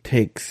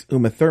takes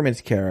Uma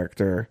Thurman's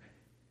character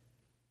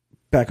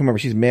back. Remember,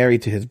 she's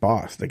married to his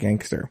boss, the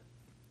gangster.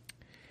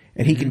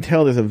 And he can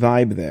tell there's a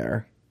vibe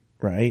there,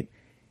 right?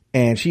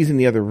 And she's in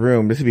the other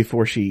room. This is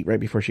right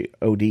before she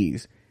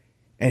ODs.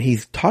 And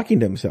he's talking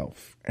to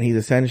himself. And he's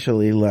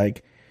essentially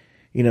like,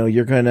 you know,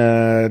 you're going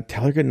to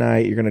tell her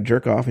goodnight, you're going to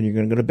jerk off, and you're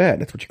going to go to bed.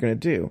 That's what you're going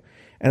to do.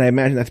 And I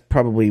imagine that's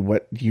probably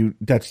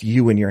that's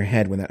you in your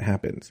head when that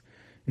happens.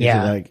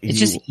 It's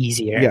just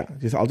easier. Yeah.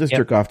 I'll just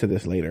jerk off to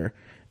this later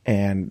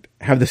and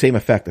have the same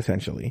effect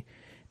essentially.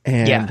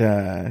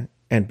 And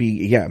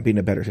be in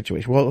a better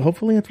situation. Well,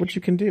 hopefully that's what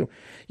you can do.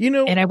 You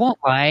know, and I won't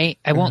lie,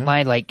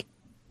 like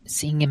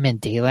seeing him in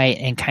daylight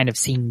and kind of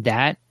seeing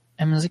that,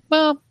 I was like,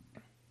 well,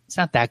 it's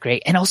not that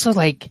great. And also,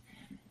 like,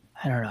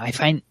 I don't know, I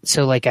find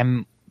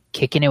I'm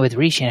kicking it with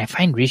Rishi and I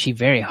find Rishi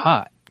very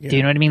hot. Yeah. Do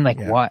you know what I mean?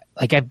 Like what?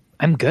 Like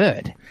I'm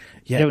good.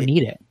 I don't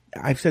need it.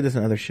 I've said this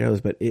on other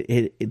shows, but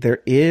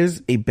there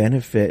is a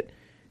benefit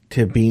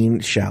to being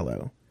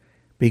shallow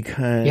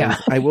because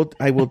I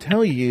will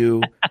tell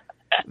you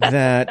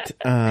that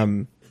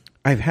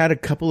I've had a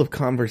couple of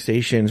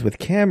conversations with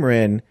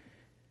Cameron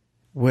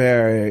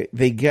where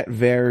they get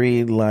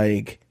very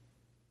like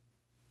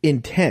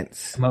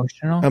intense,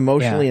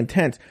 emotionally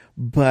intense.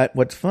 But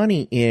what's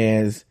funny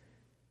is,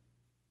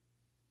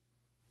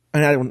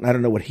 and I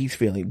don't know what he's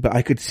feeling, but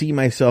I could see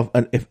myself,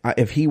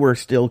 if he were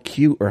still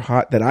cute or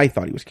hot, that I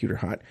thought he was cute or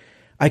hot,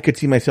 I could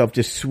see myself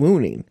just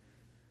swooning.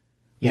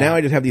 Yeah. Now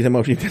I just have these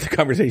emotionally intense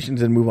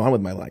conversations and move on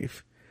with my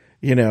life,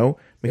 you know,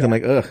 because I'm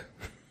like, ugh,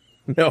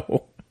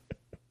 no.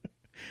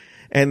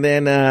 And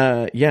then,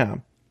 there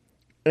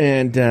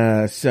is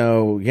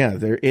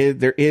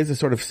a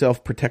sort of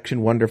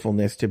self-protection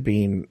wonderfulness to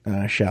being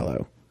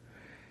shallow.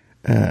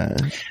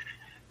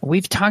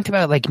 We've talked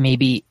about like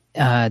maybe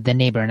the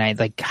neighbor and I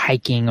like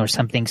hiking or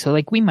something. So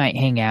like we might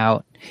hang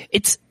out.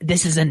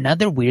 This is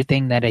another weird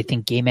thing that I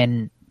think gay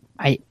men,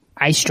 I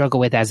struggle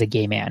with as a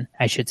gay man,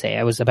 I should say.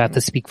 I was about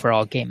to speak for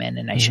all gay men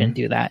and I shouldn't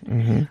do that.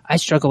 I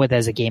struggle with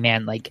as a gay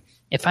man. Like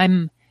if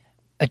I'm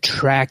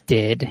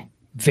attracted,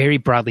 very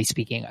broadly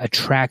speaking,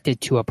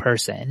 attracted to a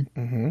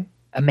person,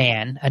 a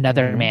man,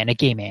 another man, a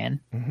gay man,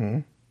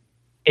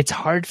 it's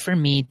hard for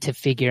me to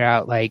figure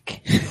out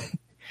like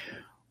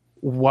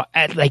what,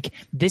 like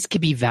this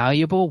could be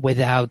valuable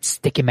without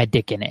sticking my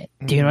dick in it.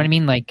 Do you know what I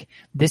mean? Like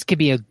this could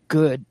be a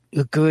good,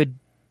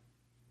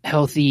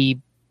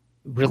 healthy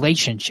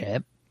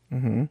relationship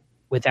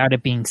without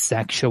it being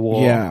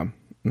sexual. Yeah.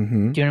 Do you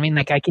know what I mean?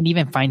 Like I can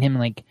even find him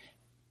like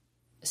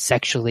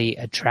sexually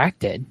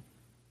attractive.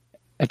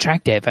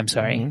 I'm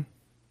sorry.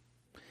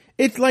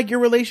 It's like your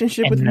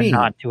relationship with me.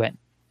 Not to it.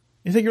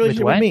 It's like your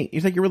relationship with me.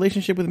 It's like your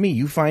relationship with me.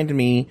 You find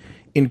me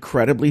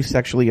incredibly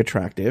sexually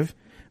attractive,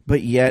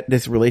 but yet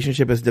this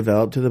relationship has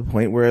developed to the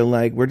point where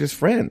like we're just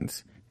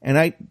friends. And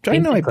I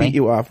know I beat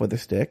you off with a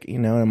stick, you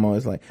know, and I'm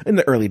always like in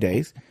the early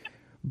days.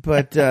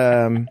 But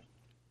yeah.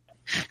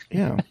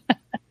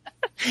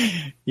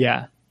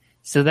 Yeah.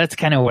 So that's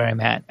kind of where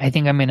I'm at. I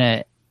think I'm going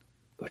to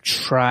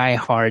try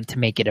hard to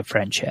make it a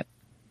friendship.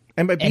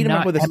 And by beating him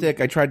up with a stick,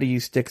 I tried to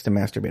use sticks to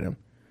masturbate him.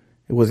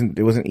 It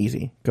wasn't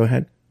easy. Go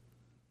ahead.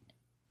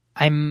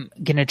 I'm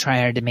going to try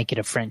hard to make it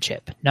a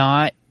friendship,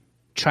 not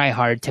try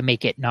hard to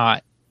make it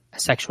not a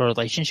sexual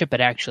relationship,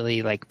 but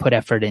actually like put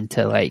effort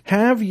into like.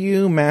 Have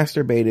you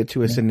masturbated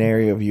to a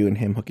scenario of you and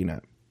him hooking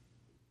up?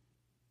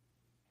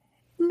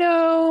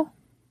 No.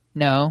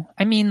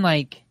 I mean,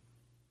 like,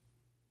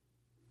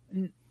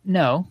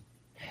 no.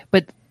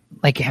 But,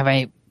 like, have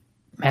I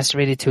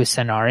masturbated to a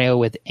scenario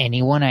with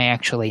anyone I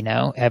actually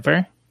know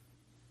ever?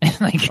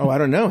 Like, I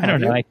don't know. I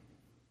don't know. Like,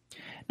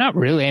 not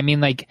really. I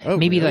mean, like,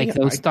 maybe really? like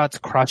those thoughts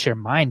cross your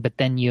mind, but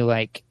then you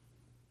like,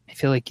 I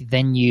feel like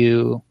then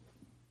you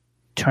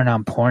turn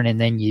on porn and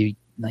then you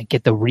like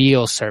get the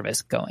real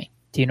service going.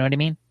 Do you know what I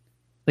mean?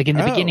 Like in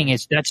the beginning,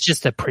 that's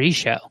just a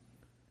pre-show.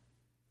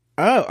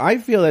 Oh, I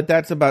feel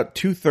that's about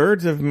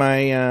 2/3 of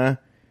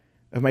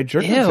my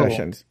jerking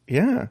sessions.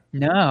 Yeah.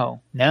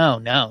 No.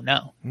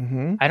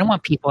 Mm-hmm. I don't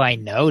want people I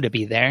know to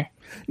be there.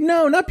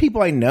 No, not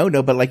people I know,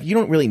 but like you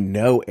don't really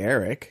know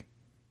Eric.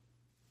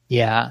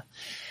 Yeah.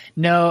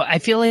 No, I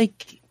feel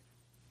like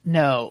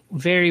no,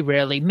 very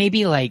rarely.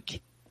 Maybe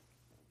like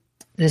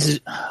this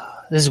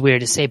is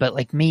weird to say, but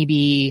like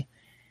maybe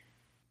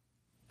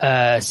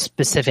a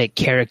specific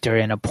character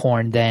in a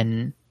porn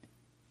then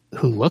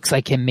who looks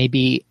like him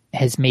maybe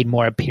has made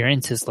more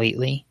appearances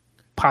lately.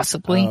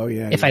 Possibly. Oh,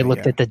 yeah, if I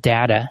looked at the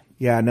data.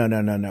 Yeah, no.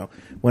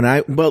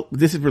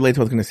 This is related to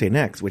what I was going to say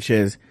next, which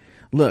is,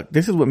 look,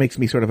 this is what makes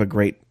me sort of a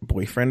great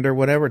boyfriend or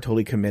whatever,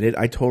 totally committed.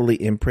 I totally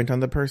imprint on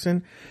the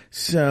person.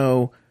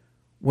 So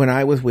when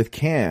I was with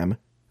Cam,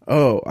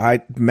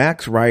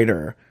 Max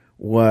Ryder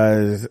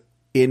was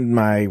in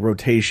my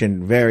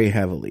rotation very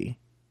heavily,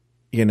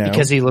 you know.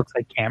 Because he looks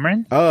like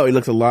Cameron? Oh, he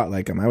looks a lot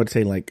like him. I would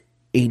say like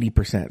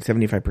 80%,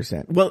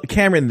 75%. Well,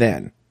 Cameron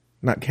then,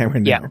 not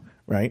Cameron now,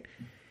 right?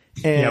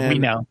 And, yeah, we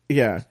know.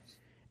 Yeah.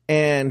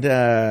 And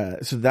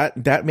so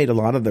that made a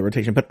lot of the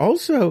rotation. But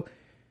also,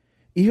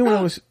 even when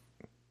I was...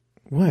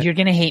 What? You're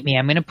going to hate me.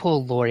 I'm going to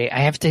pull Lori.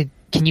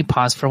 Can you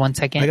pause for 1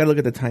 second? I got to look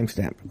at the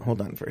timestamp. Hold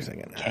on for a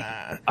second. Okay.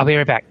 I'll be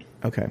right back.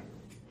 Okay.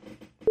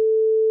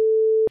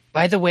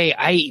 By the way,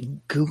 I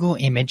Google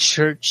image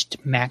searched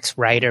Max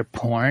Ryder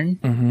porn.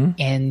 Mm-hmm.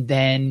 And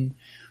then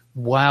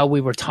while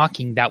we were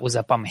talking, that was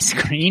up on my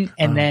screen.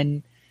 And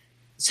then,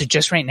 so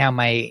just right now,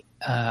 my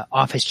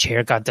office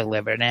chair got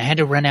delivered. And I had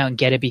to run out and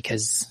get it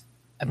because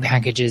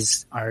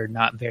packages are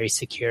not very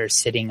secure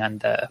sitting on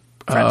the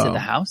front of the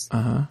house.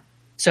 Uh-huh.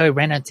 So I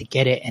ran out to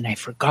get it, and I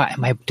forgot, and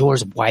my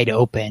door's wide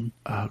open.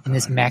 And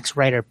this Max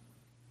Ryder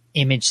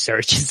image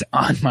search is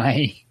on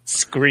my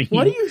screen.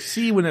 What do you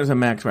see when there's a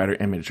Max Ryder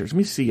image search? Let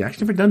me see. I've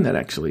never done that,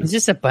 actually. It's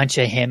just a bunch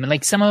of him. And,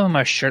 like, some of them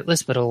are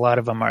shirtless, but a lot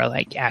of them are,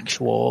 like,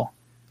 actual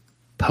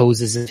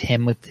poses of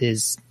him with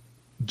his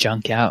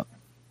junk out.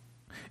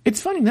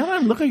 It's funny. Now that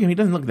I'm looking at him, he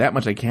doesn't look that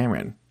much like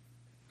Cameron.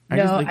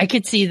 I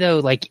could see, though,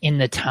 like, in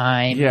the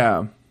time.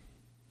 Yeah.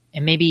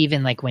 And maybe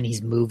even, like, when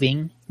he's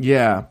moving.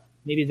 Yeah.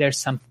 Maybe there's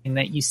something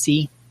that you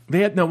see. They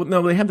have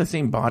they have the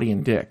same body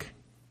and dick.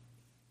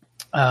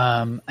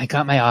 I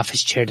got my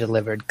office chair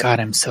delivered.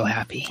 God, I'm so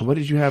happy. What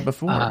did you have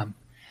before?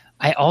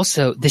 I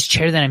also, this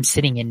chair that I'm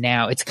sitting in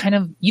now, it's kind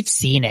of, you've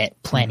seen it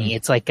plenty. Mm-hmm.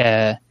 It's like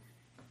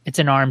it's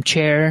an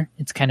armchair.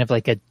 It's kind of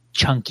like a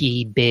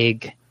chunky,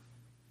 big,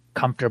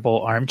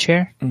 comfortable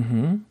armchair.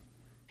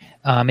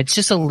 Mm-hmm. It's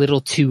just a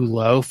little too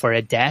low for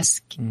a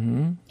desk.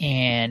 Mm-hmm.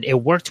 And it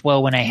worked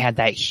well when I had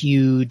that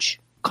huge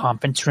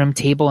conference room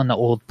table in the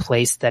old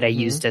place that I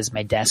used as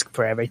my desk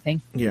for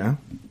everything. Yeah.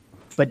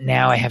 But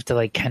now I have to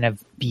like kind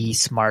of be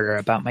smarter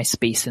about my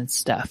space and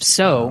stuff.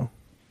 So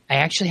I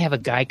actually have a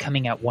guy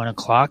coming at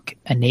 1:00,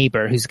 a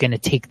neighbor who's going to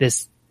take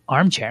this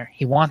armchair.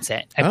 He wants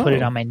it. I put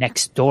it on my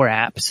Nextdoor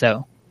app.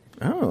 So.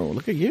 Oh,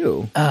 look at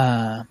you.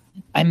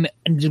 I'm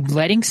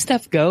letting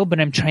stuff go, but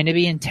I'm trying to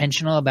be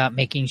intentional about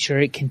making sure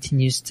it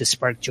continues to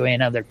spark joy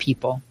in other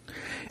people.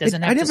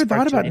 I never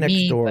thought about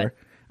Nextdoor.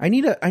 I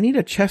need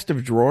a chest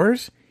of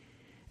drawers,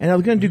 and I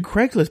was going to do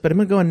Craigslist, but I'm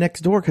going to go on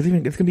Nextdoor because it's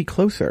going to be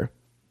closer.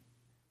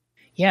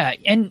 Yeah,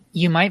 and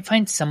you might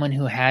find someone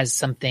who has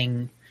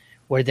something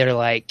where they're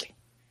like,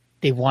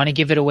 they want to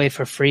give it away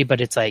for free,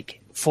 but it's like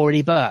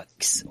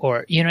 $40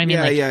 or, you know what I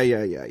mean?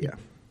 Yeah.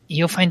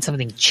 You'll find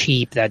something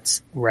cheap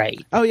that's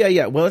right. Oh,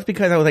 yeah. Well, it's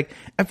because I was like,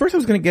 at first I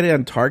was going to get it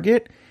on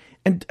Target,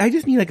 and I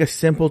just need like a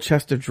simple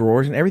chest of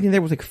drawers, and everything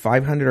there was like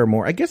 $500 or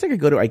more. I guess I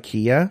could go to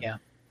IKEA. Yeah.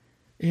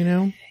 You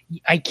know?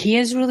 IKEA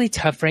is really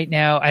tough right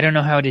now. I don't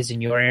know how it is in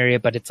your area,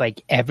 but it's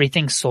like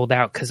everything's sold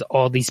out because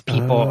all these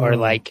people are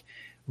like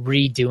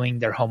redoing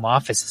their home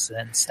offices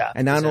and stuff.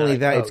 And not only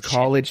that, it's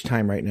college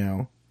time right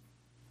now.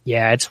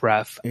 Yeah, it's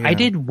rough. Yeah. I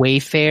did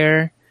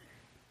Wayfair.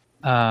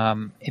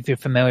 If you're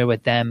familiar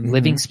with them,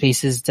 Living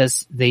Spaces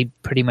they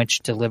pretty much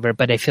deliver,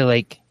 but I feel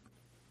like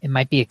it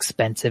might be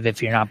expensive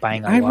if you're not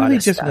buying a lot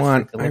of stuff.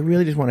 I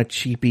really just want a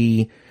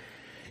cheapy.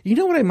 You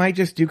know what I might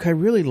just do? Cause I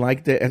really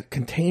like the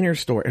Container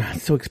Store.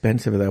 It's so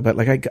expensive though, but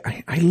like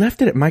I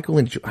left it at Michael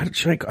and I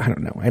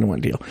don't know. I don't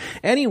want to deal.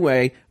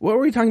 Anyway, what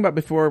were we talking about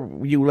before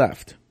you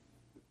left?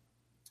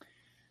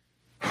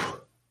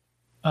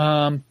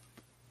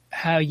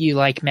 how you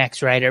like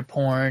Max Rider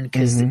porn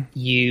because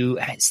you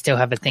still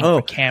have a thing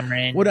for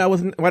Cameron.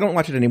 I don't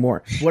watch it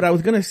anymore. What I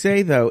was gonna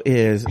say though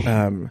is,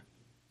 no,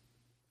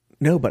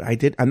 but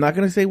I'm not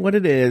gonna say what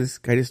it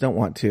is. I just don't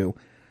want to.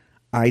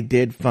 I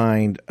did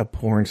find a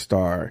porn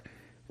star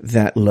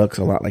that looks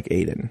a lot like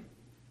Aiden,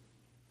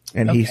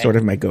 and he's sort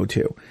of my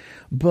go-to.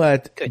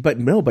 But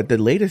the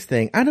latest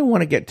thing, I don't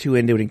want to get too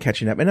into it and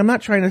catching up. And I'm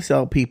not trying to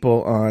sell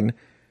people on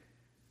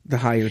the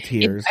higher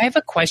tiers. I have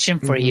a question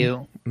for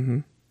you.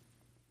 Mm-hmm.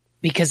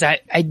 Because I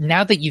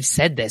now that you've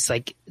said this,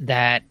 like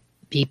that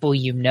people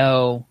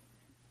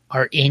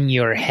are in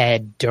your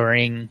head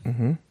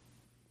during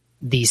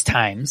these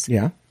times.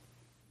 Yeah.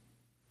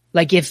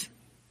 Like if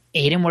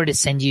Aiden were to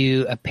send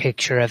you a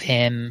picture of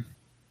him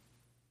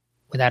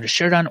without a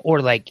shirt on,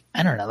 or like,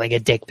 I don't know, like a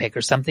dick pic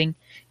or something,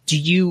 do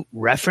you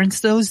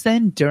reference those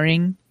then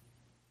during,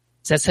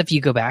 is that stuff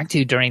you go back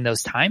to during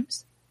those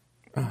times?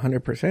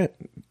 100%.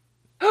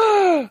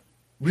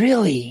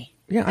 Really?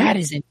 Yeah. That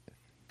isn't.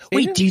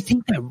 Wait, do you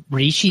think that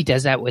Rishi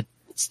does that with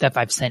stuff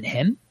I've sent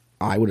him?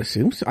 I would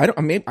assume so. I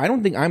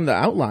don't think I'm the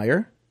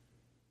outlier.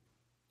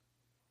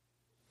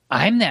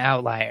 I'm the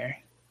outlier.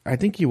 I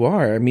think you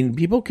are. I mean,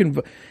 people can.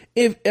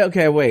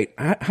 Wait.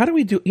 How do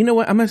we do? You know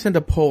what? I'm gonna send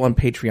a poll on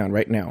Patreon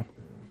right now.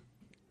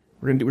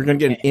 We're gonna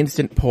get an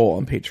instant poll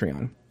on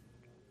Patreon.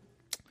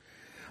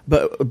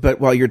 But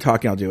while you're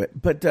talking, I'll do it.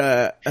 But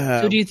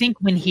so do you think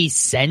when he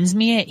sends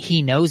me it,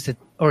 he knows that,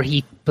 or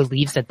he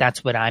believes that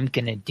that's what I'm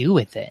gonna do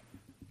with it?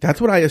 That's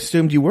what I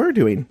assumed you were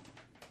doing.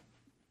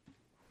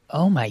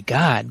 Oh my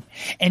God.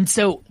 And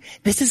so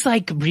this is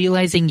like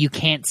realizing you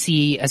can't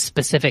see a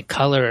specific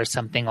color or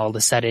something all of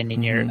a sudden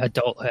in your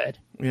adulthood.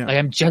 Yeah. Like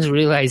I'm just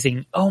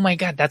realizing, oh my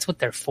God, that's what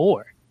they're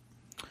for.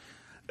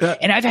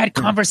 And I've had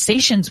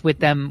conversations with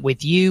them,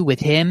 with you, with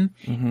him,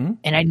 and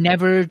I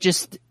never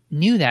just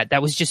knew that.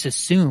 That was just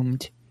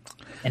assumed.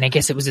 And I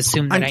guess it was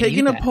assumed that I'm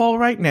taking a poll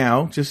right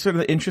now, just for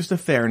the interest of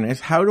fairness.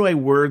 How do I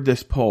word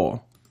this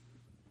poll?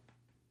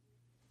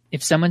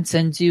 If someone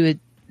sends you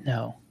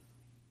no.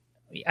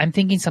 I'm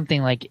thinking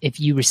something like, if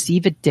you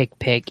receive a dick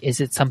pic,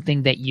 is it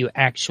something that you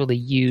actually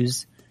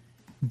use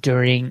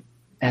during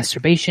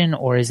masturbation,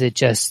 or is it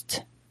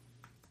just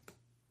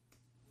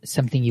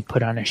something you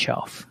put on a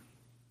shelf?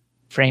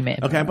 Frame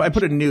it. Okay, I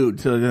put a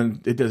nude so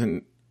then it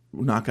doesn't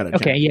knock out a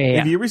 10. Okay,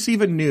 yeah. If you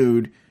receive a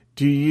nude,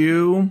 do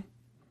you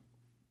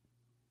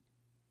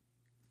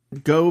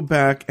go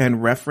back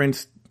and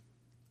reference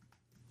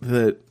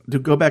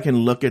go back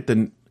and look at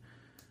the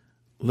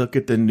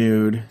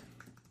nude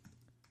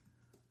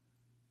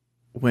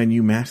when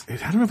you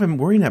masturbate? I don't know if I'm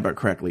wording that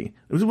correctly.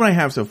 This is what I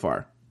have so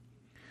far.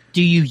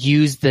 Do you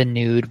use the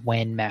nude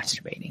when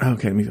masturbating?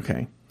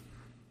 Okay.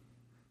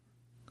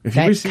 If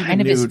that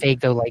kind of is vague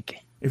though. Like,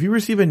 if you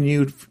receive a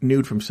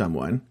nude from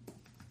someone,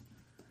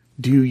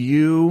 do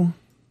you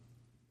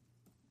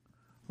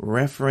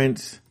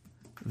reference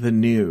the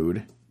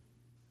nude?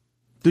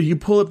 Do you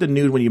pull up the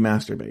nude when you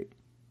masturbate?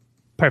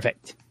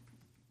 Perfect.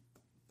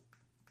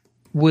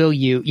 Will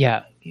you?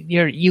 Yeah,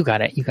 you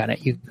got it. You got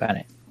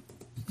it.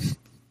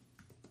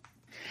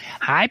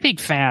 Hi, Big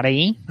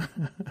Fatty.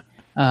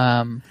 Big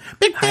Fatty,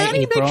 hi,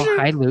 April.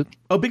 Hi, Luke.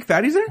 Oh, Big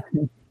Fatty's there?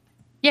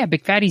 Yeah,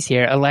 Big Fatty's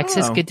here.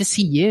 Alexis, good to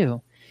see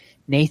you.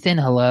 Nathan,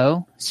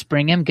 hello.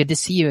 Springham, good to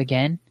see you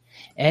again.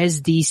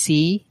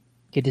 SDC,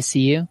 good to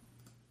see you.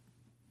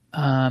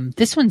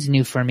 This one's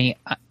new for me.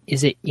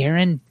 Is it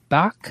Aaron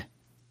Bach?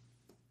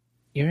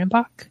 Aaron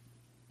Bach?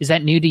 Is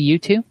that new to you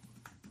too?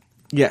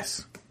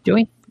 Yes.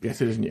 Joey?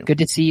 Yes, it is new. Good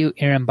to see you,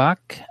 Aaron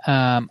Bach.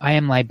 I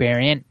am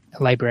librarian.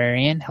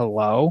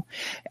 Hello.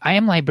 I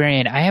am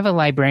librarian. I have a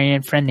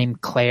librarian friend named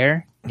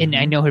Claire, and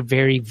I know her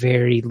very,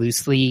 very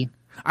loosely.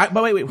 But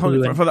wait.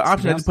 Hold on. For the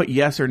option, I have to put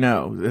yes or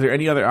no. Is there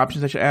any other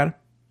options I should add?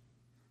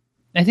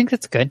 I think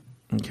that's good.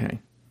 Okay.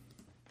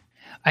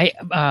 I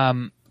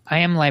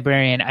am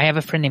librarian. I have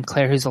a friend named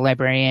Claire who's a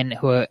librarian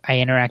who I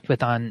interact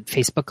with on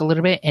Facebook a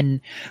little bit.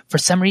 And for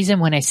some reason,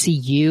 when I see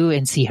you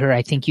and see her,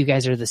 I think you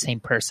guys are the same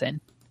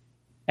person.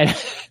 And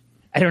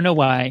I don't know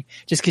why,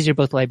 just because you're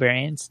both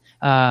librarians.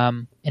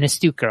 An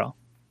astute girl.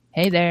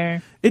 Hey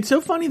there. It's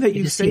so funny that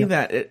you say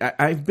that.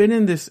 I've been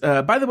in this.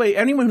 By the way,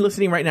 anyone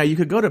listening right now, you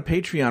could go to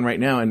Patreon right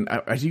now, and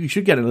you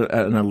should get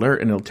an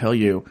alert, and it'll tell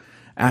you,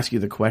 ask you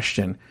the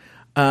question.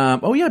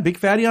 Oh yeah, Big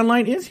Fatty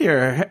Online is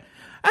here.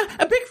 Big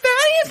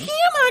Fatty is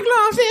here, Mike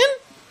Lawson.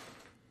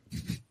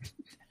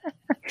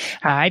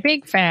 Hi,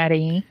 Big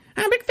Fatty.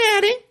 Hi, Big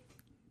Fatty.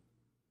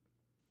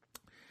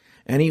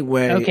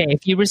 Anyway. Okay,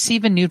 if you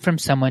receive a nude from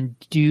someone,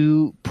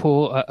 do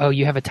pull...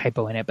 you have a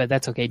typo in it, but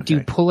that's okay.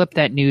 Do pull up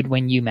that nude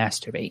when you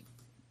masturbate.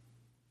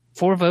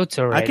 4 votes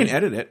already. I can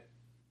edit it.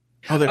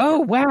 Oh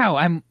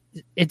wow.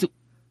 It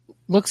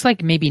looks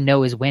like maybe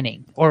no is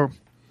winning. Or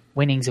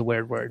winning's a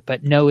weird word,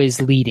 but no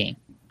is leading.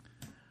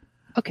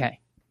 Okay.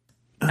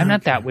 I'm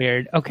not that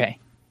weird. Okay.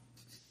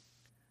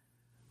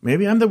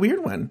 Maybe I'm the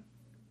weird one.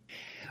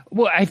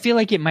 Well, I feel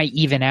like it might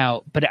even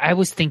out, but I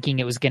was thinking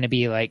it was going to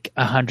be like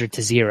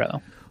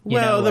 100-0.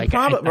 Well, the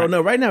problem. Well,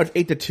 no, right now it's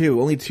 8-2.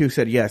 Only 2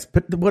 said yes.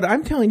 But what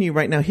I'm telling you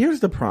right now, here's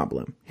the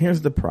problem.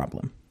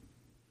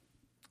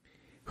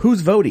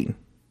 who's voting?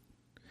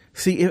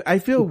 See, I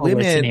feel People listen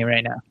to women me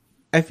right now.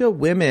 I feel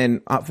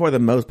women, for the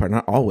most part,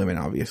 not all women,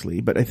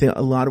 obviously, but I think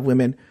a lot of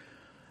women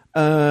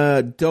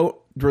don't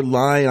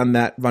rely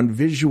on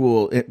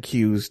visual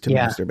cues to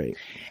masturbate.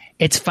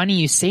 It's funny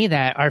you say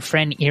that. Our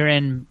friend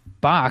Erin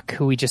Bach,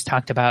 who we just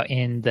talked about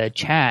in the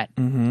chat,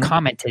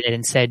 commented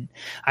and said,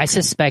 I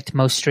suspect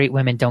most straight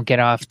women don't get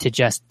off to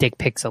just dick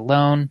pics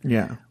alone.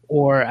 Yeah.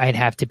 Or I'd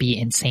have to be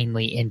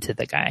insanely into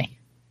the guy.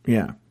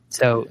 Yeah.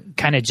 So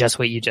kind of just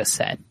what you just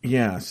said.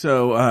 Yeah.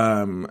 So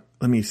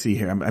let me see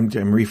here.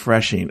 I'm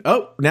refreshing.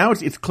 Oh, now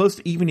it's close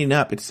to evening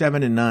up. It's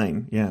 7 and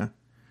 9. Yeah.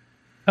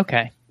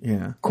 Okay.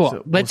 Yeah. Cool.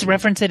 So, Let's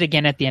reference it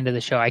again at the end of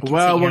the show. We're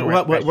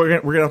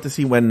gonna have to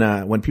see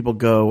when people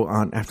go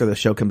on after the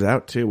show comes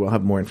out too. We'll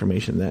have more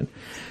information then.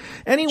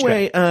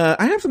 Anyway,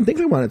 I have some things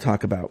I want to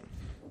talk about.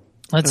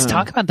 Let's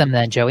talk about them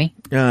then, Joey.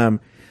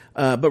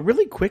 But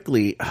really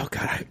quickly, oh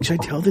god, should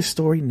I tell this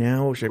story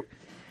now?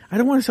 I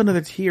don't want to sound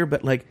another tier,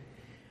 but like,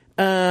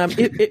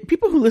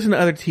 people who listen to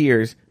other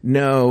tiers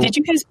know. Did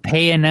you guys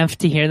pay enough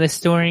to hear this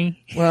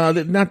story? Well,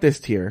 not this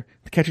tier.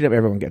 Catching up,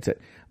 everyone gets it.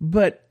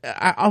 But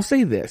I'll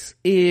say this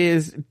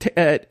is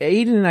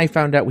Aiden and I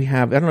found out we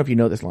have. I don't know if you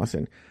know this,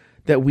 Lawson,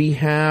 that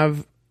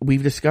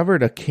we've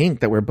discovered a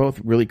kink that we're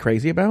both really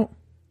crazy about.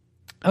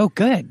 Oh,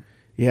 good.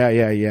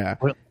 Yeah.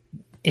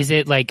 Is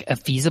it like a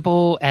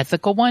feasible,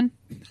 ethical one?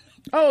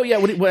 Oh yeah.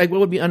 What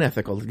would be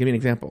unethical? Give me an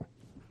example.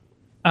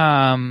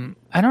 I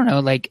don't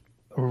know, like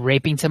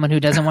raping someone who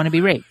doesn't want to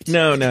be raped.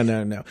 No.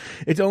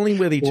 It's only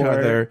with each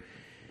other.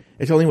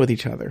 It's only with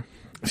each other.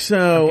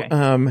 So,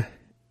 okay.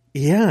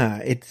 Yeah,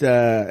 it's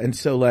and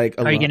so like.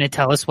 Are you going to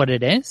tell us what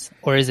it is,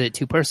 or is it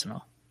too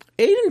personal?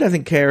 Aiden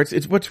doesn't care.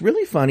 It's what's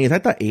really funny is I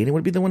thought Aiden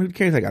would be the one who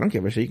cares. Like, I don't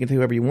give a shit. You can do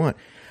whoever you want.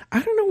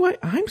 I don't know why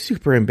I'm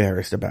super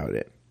embarrassed about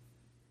it.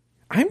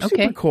 I'm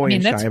super coy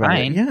and shy about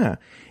it. Yeah,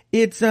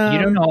 it's you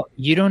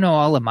don't know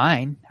all of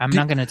mine. I'm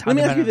not going to talk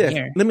about it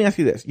here. Let me ask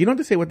you this. You don't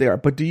have to say what they are,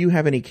 but do you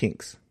have any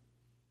kinks?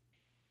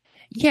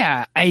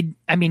 Yeah, I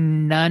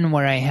mean none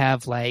where I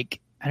have like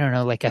I don't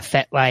know like a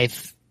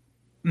FetLife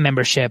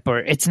membership, or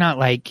it's not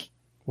like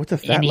what's a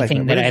FetLife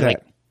anything that I that?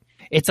 like.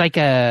 It's like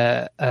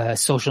a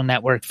social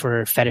network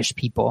for fetish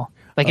people.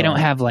 Like I don't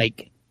have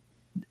like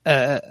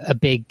a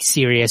big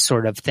serious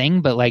sort of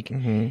thing, but like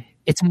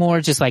it's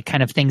more just like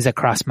kind of things that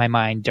cross my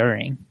mind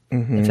during,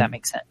 if that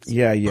makes sense.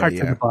 Yeah. Parts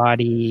of the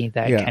body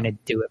that kind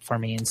of do it for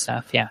me and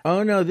stuff. Yeah.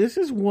 Oh no, this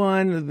is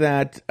one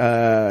that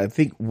I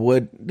think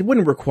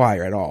wouldn't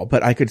require at all,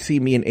 but I could see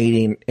me and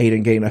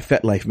Aiden getting a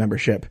FetLife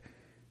membership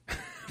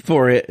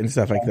for it and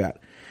stuff like that.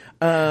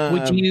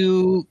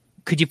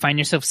 Could you find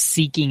yourself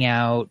seeking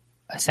out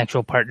a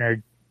sexual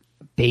partner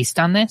based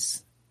on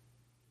this?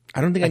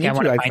 I don't think like I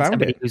need to. I find found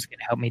somebody it. who's going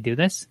to help me do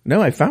this.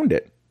 No, I found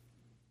it.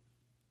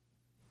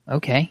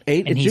 Okay.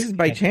 It's just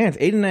by chance.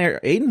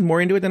 Aiden's more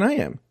into it than I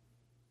am.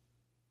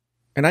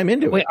 And I'm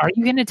into it. Wait, are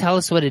you going to tell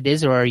us what it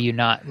is, or are you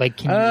not? Like,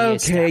 can you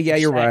okay, yeah,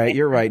 you're right.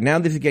 You're right. Now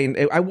this is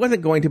getting. I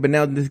wasn't going to, but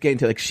now this is getting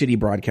to like shitty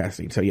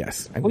broadcasting. So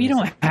yes. Well, you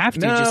don't have to.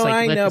 No, just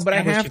like, I know, but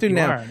I have to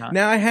now.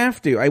 Now I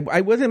have to.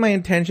 I wasn't my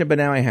intention, but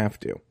now I have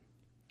to.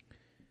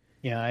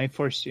 Yeah, I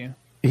forced you.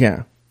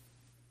 Yeah.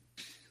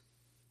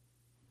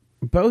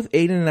 Both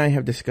Aiden and I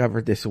have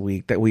discovered this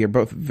week that we are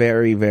both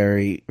very,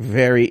 very,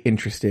 very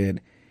interested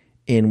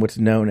in what's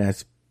known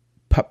as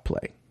pup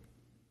play.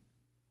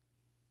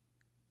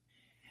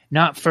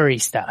 Not furry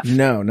stuff.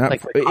 No, not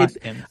like furry.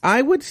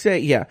 I would say,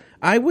 yeah.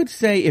 I would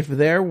say if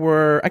there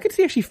were, I could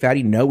see actually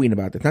Fatty knowing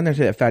about this. Not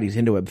necessarily that Fatty's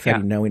into it, but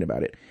Fatty knowing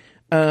about it.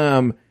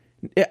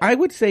 I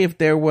would say if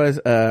there was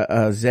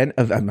a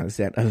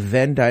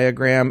Venn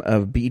diagram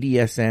of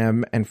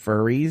BDSM and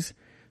furries,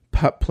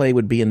 pup play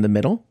would be in the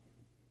middle.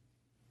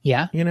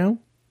 Yeah. You know?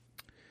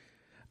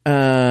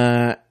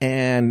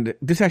 And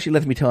this actually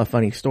lets me tell a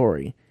funny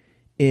story.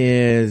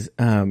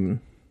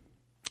 And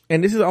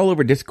this is all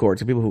over Discord,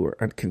 so people who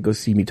can go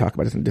see me talk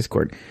about this in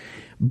Discord.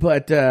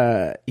 But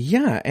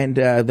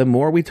the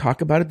more we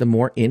talk about it, the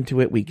more into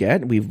it we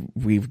get.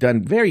 We've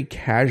done very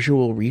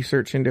casual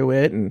research into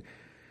it, and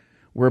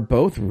we're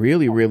both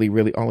really, really,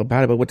 really all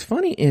about it. But what's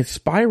funny is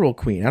Spiral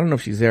Queen. I don't know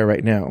if she's there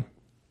right now.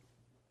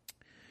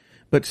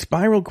 But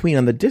Spiral Queen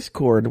on the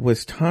Discord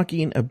was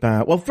talking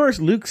about... Well, first,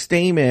 Luke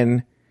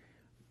Stamen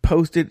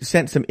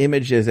sent some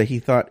images that he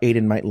thought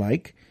Aiden might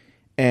like.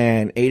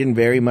 And Aiden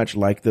very much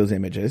liked those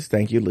images.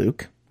 Thank you,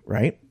 Luke.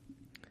 Right?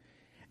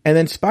 And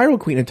then Spiral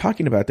Queen, and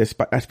talking about this,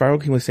 Spiral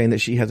Queen was saying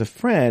that she has a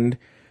friend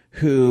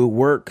who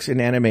works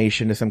in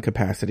animation to some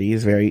capacity,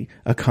 is very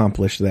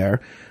accomplished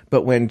there.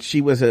 But when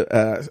she was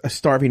a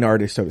starving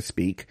artist, so to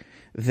speak,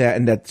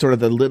 that sort of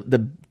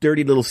the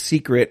dirty little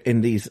secret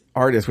in these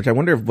artists, which I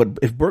wonder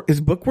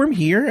is Bookworm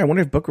here? I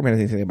wonder if Bookworm has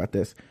anything about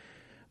this.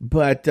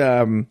 But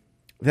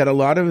that a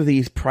lot of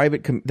these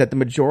that the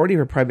majority of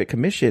her private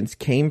commissions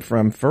came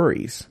from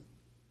furries,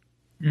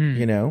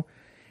 you know,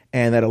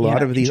 and that a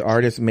lot of these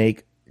artists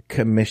make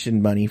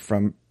commission money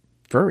from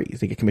furries.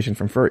 They get commission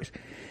from furries.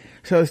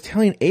 So I was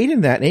telling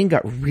Aiden that, and Aiden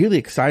got really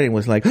excited and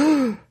was like,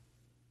 oh,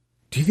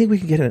 do you think we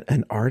can get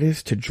an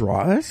artist to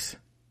draw us?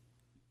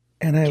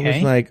 And I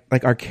was like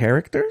our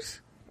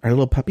characters, our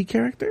little puppy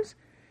characters.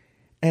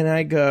 And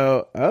I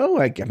go, oh,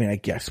 I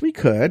guess we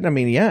could. I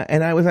mean, yeah.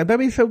 And I was like, that'd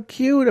be so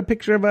cute. A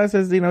picture of us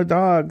as,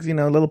 dogs,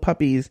 little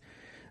puppies.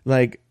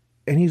 Like,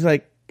 and he's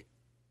like,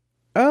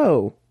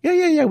 oh,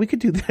 yeah, we could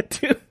do that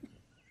too.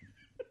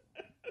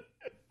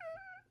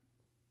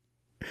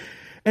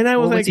 And I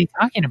was what was he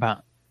talking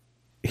about?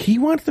 He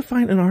wants to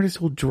find an artist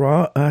who'll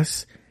draw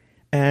us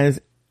as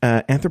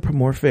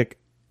anthropomorphic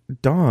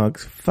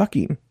dogs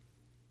fucking.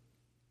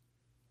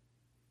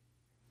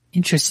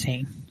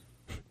 Interesting.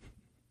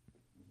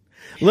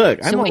 Look,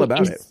 I'm all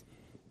about it.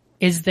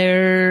 Is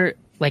there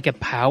like a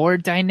power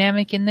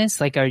dynamic in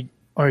this? Like,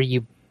 are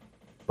you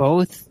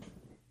both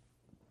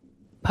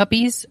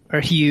puppies? Are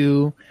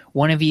you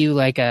one of you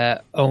like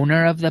a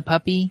owner of the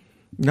puppy?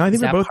 No, I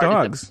think we're both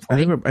dogs. I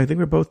think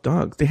we're both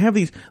dogs. They have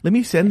these. Let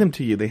me send them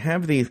to you. They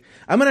have these.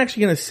 I'm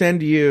actually going to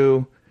send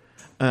you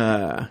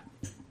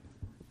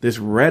this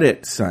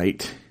Reddit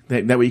site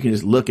that way you can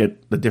just look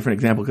at the different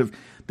examples, because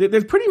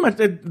there's pretty much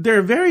there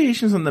are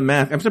variations on the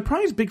mask. I'm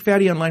surprised Big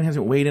Fatty Online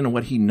hasn't weighed in on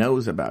what he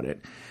knows about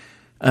it.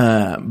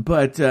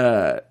 But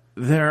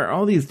there are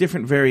all these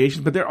different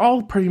variations, but they're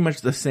all pretty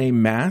much the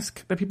same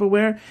mask that people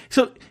wear.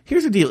 So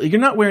here's the deal: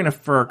 you're not wearing a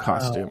fur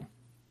costume.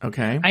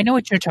 Okay. I know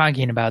what you're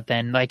talking about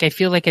then. Like, I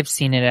feel like I've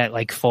seen it at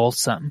like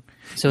Folsom.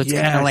 So it's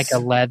kind of like a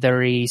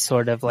leathery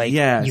sort of like,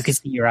 you can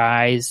see your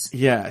eyes.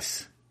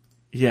 Yes.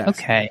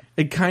 Okay.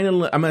 It kind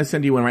of, I'm going to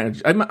send you one right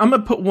now. I'm going to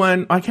put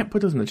one, I can't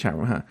put those in the chat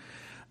room, huh?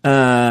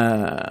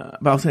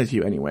 But I'll send it to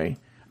you anyway.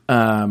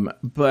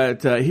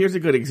 But here's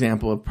a good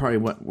example of probably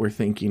what we're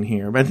thinking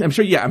here. But I'm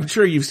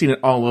sure you've seen it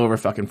all over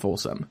fucking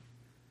Folsom.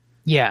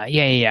 Yeah.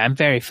 I'm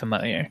very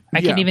familiar.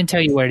 I can even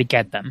tell you where to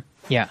get them.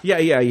 Yeah.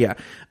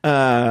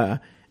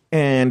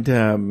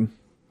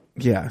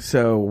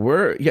 So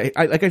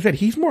like I said,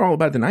 he's more all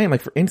about it than I am.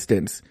 Like, for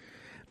instance,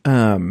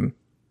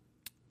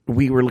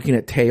 we were looking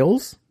at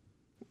tails,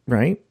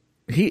 right?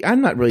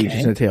 I'm not really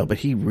interested in a tail, but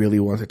he really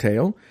wants a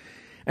tail.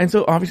 And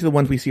so obviously the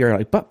ones we see are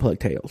like butt plug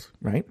tails,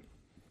 right?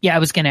 Yeah, I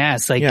was going to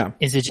ask, like,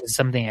 is it just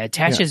something that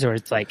attaches or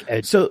it's like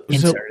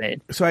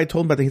inserted? So I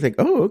told him about that. He's like,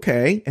 oh,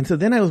 okay. And so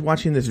then I was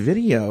watching this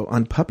video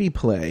on Puppy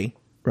Play,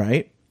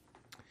 right?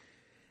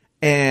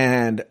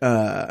 And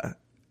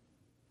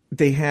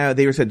they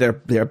said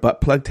they're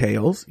butt plug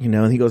tails,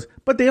 and he goes,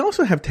 but they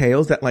also have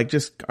tails that like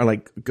just are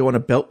like go on a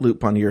belt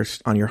loop on your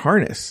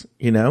harness,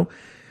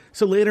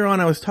 So later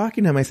on I was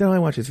talking to him, I said, I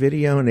watched this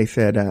video, and they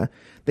said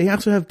they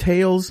also have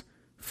tails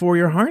for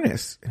your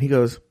harness. And he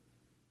goes,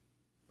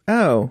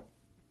 oh,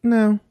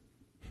 no,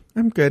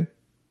 I'm good.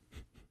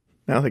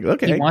 And I was like,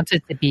 okay. He wants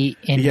it to be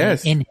in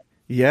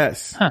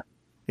Yes. Huh.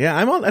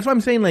 Yeah, that's what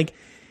I'm saying, like,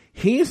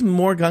 he's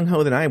more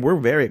gung-ho than I am. We're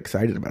very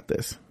excited about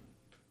this.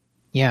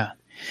 Yeah.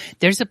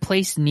 There's a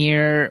place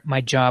near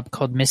my job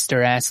called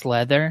Mr. Ass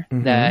Leather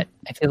that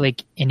I feel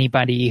like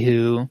anybody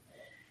who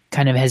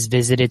kind of has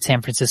visited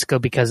San Francisco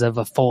because of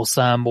a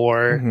Folsom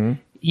or,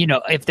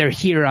 if they're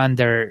here on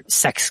their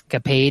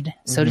sexcapade,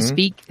 so to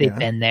speak, they've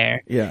been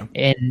there. Yeah.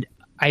 And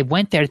I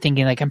went there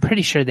thinking, like, I'm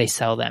pretty sure they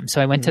sell them.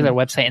 So I went to their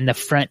website, and the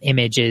front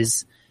image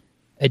is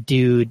a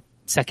dude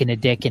sucking a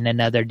dick and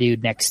another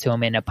dude next to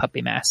him in a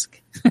puppy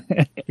mask.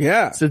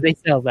 Yeah. So they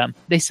sell them.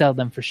 They sell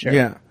them for sure.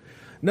 Yeah.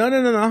 No,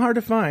 not hard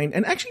to find.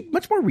 And actually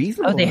much more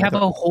reasonable. Oh, they have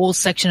a whole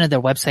section of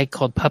their website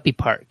called Puppy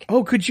Park.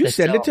 Oh, could you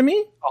send it to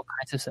me? All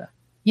kinds of stuff.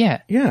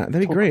 Yeah. Yeah,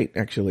 that'd be great,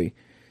 actually.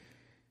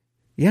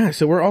 Yeah,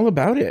 so we're all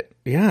about it.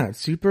 Yeah, it's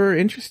super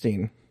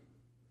interesting.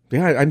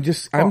 Yeah, I'm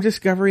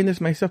discovering this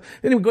myself.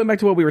 Anyway, going back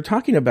to what we were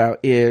talking about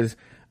is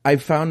I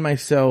found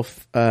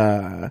myself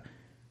doing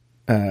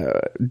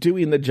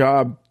the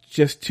job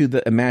just to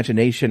the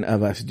imagination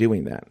of us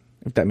doing that,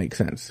 if that makes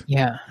sense.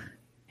 Yeah.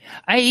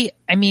 I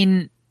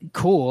mean,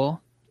 cool.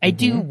 I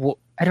do,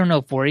 I don't know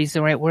if worry is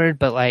the right word,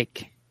 but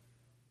like,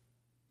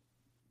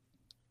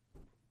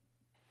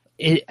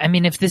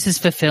 if this is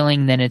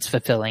fulfilling, then it's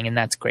fulfilling, and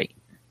that's great.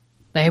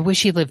 I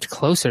wish he lived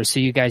closer so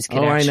you guys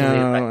could actually.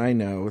 I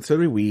know. So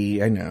do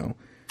we. I know.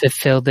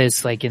 Fulfill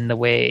this like in the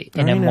way,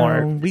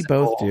 more. We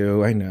both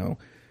do. I know.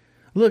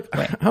 Look,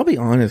 I'll be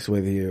honest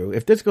with you.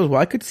 If this goes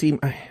well, I could see.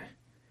 I'd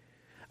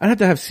have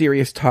to have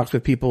serious talks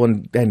with people,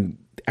 and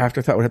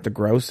afterthought would have to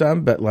grow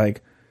some, but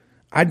like,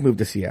 I'd move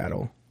to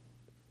Seattle.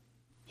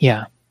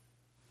 Yeah.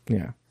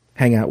 Yeah.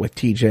 Hang out with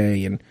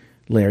TJ and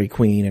Larry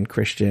Queen and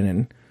Christian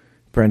and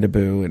Brenda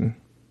Boo and.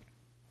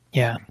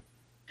 Yeah.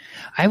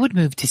 I would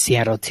move to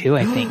Seattle too,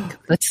 I think.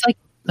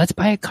 Let's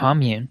buy a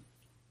commune.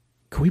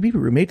 Could we be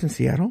roommates in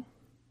Seattle?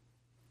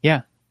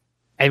 Yeah.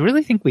 I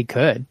really think we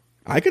could.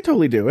 I could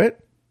totally do it.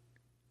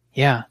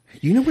 Yeah.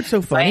 You know what's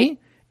so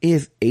funny?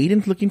 Is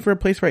Aiden's looking for a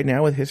place right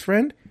now with his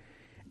friend.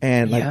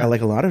 And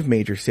like a lot of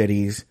major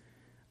cities,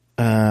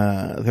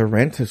 the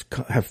rents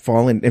have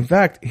fallen. In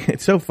fact,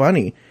 it's so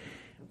funny.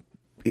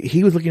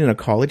 He was looking in a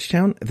college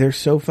town. They're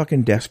so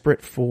fucking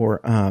desperate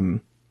for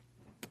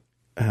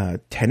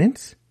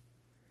tenants.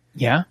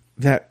 Yeah.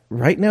 That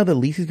right now the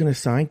lease he's going to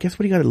sign, guess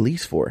what he got a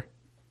lease for?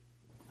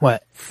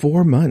 What?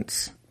 4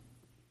 months.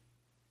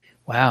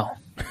 Wow.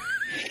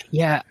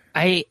 Yeah.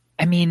 I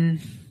I mean,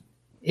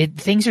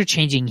 things are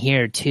changing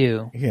here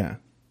too. Yeah.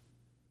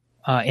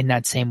 In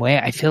that same way,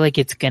 I feel like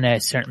it's going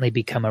to certainly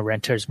become a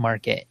renter's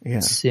market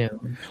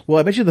soon. Well,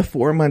 I bet you the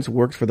 4 months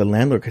works for the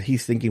landlord because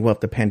he's thinking, well, if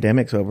the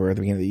pandemic's over at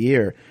the beginning of the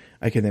year,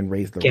 I can then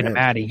raise the get rent.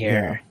 him out of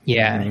here.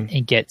 Yeah.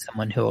 And get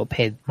someone who will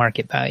pay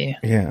market value.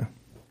 Yeah.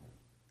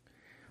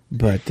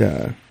 But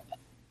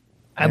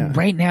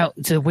right now,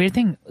 it's a weird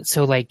thing.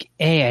 So, like,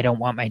 I don't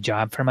want my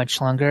job for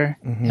much longer.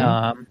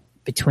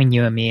 Between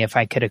you and me, if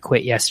I could have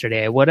quit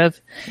yesterday, I would have.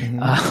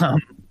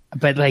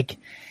 But, like,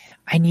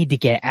 I need to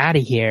get out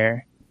of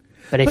here.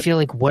 But I feel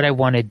like what I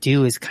want to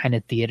do is kind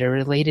of theater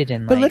related.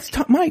 And but let's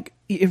talk, Mike,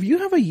 if you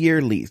have a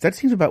year lease, that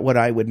seems about what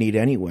I would need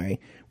anyway.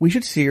 We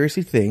should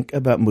seriously think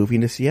about moving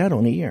to Seattle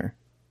in a year.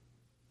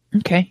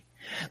 Okay.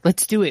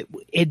 Let's do it.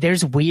 There's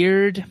some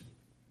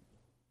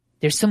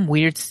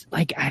weird,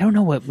 like, I don't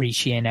know what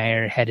Rishi and I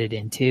are headed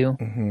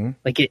into.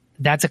 Like,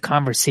 that's a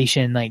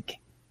conversation, like,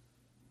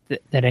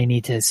 that I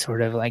need to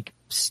sort of, like,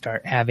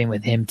 start having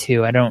with him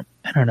too. I don't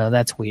know.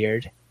 That's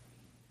weird.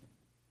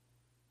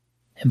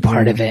 And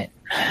part of it.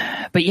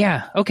 But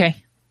yeah,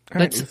 okay.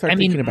 Let's start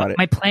thinking about it.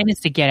 My plan is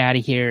to get out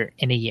of here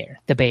in a year,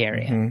 the Bay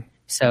Area.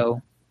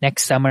 So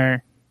next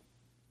summer,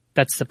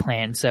 that's the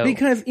plan. So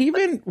because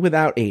even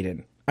without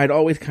Aiden, I'd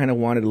always kind of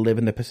wanted to live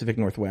in the Pacific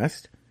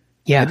Northwest.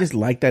 Yeah. I just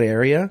like that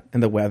area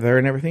and the weather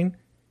and everything.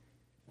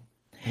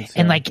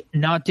 And like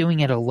not doing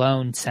it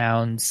alone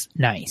sounds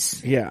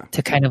nice. Yeah.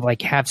 To kind of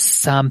like have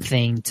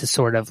something to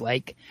sort of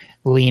like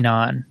lean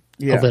on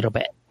a little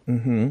bit.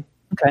 Okay.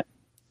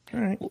 All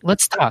right.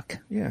 Let's talk.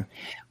 Yeah.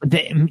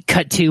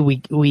 Cut to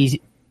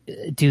we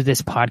do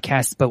this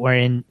podcast, but we're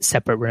in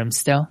separate rooms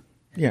still.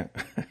 Yeah.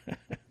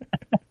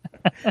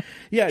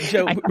 Yeah,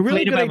 Joe. I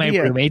Really good about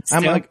idea. My roommates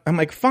I'm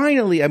like,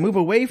 finally, I move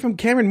away from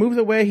Cameron. Moves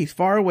away. He's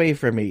far away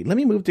from me. Let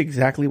me move to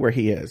exactly where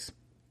he is.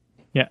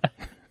 Yeah.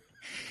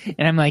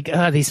 And I'm like,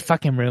 oh, these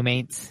fucking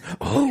roommates.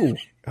 Oh,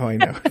 I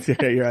know.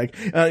 You're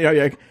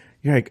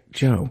like,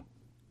 Joe,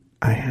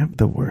 I have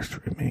the worst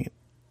roommate.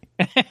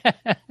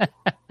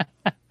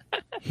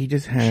 He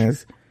just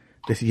has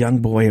this young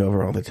boy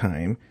over all the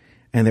time,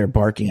 and they're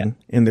barking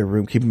in their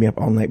room, keeping me up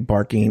all night,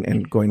 barking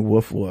and going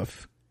woof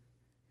woof.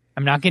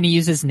 I'm not going to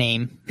use his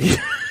name.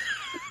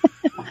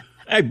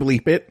 I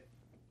bleep it.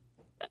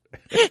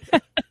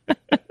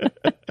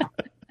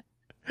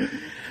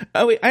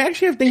 Oh wait, I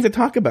actually have things to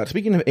talk about.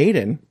 Speaking of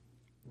Aiden.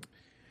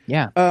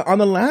 Yeah. On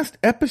the last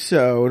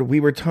episode,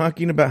 we were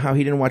talking about how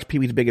he didn't watch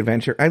Pee-wee's Big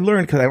Adventure. I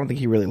learned because I don't think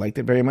he really liked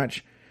it very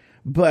much.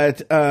 But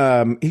he's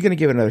going to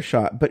give it another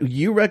shot. But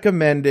you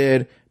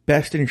recommended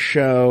Best in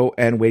Show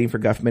and Waiting for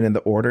Guffman in the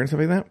order and stuff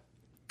like that?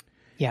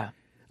 Yeah.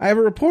 I have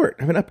a report.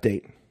 I have an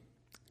update.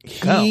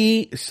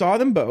 He saw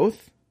them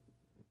both.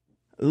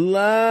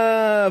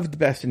 Loved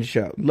Best in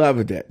Show.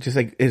 Loved it. Just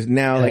like is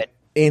now like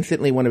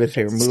instantly one of his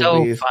favorite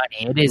movies. So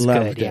funny. It is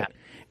Loved good. it. Yeah.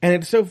 And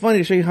it's so funny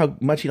to show you how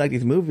much he liked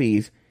these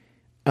movies.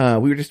 I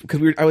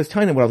was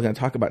telling him what I was going to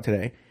talk about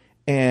today.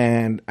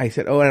 And I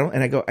said,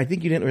 I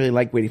think you didn't really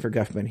like Waiting for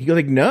Guffman. He goes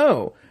like,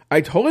 no, I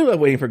totally love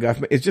Waiting for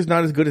Guffman. It's just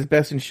not as good as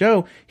Best in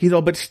Show. He's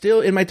all, but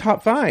still in my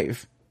top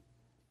 5.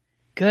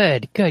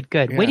 Good.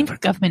 Yeah. Waiting for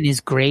Guffman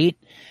is great.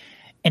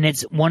 And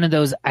it's one of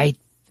those,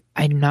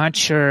 I'm not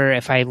sure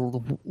if I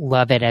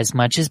love it as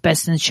much as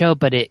Best in Show,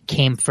 but it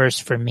came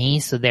first for me.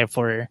 So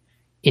therefore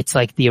it's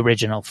like the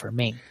original for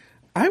me.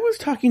 I was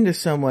talking to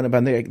someone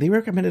about, they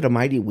recommended A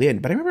Mighty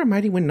Wind, but I remember A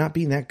Mighty Wind not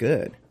being that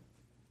good.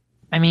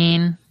 I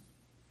mean,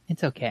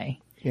 it's okay.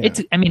 Yeah.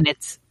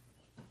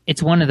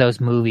 It's one of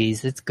those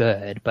movies. It's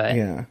good, but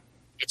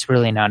it's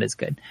really not as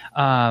good.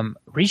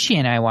 Rishi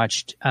and I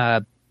watched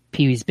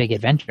Pee-wee's Big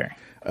Adventure.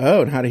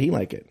 Oh, and how did he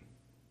like it?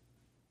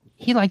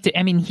 He liked it.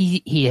 I mean,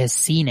 he has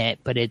seen it,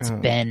 but it's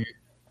been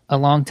a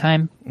long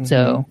time. Mm-hmm.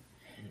 So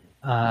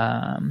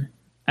I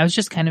was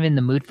just kind of in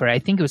the mood for it. I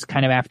think it was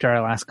kind of after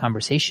our last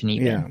conversation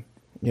even.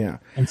 Yeah.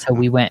 And so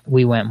we went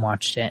and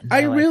watched it.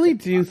 I really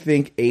do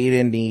think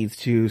Aiden needs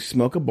to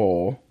smoke a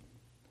bowl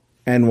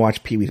and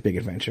watch Pee-wee's Big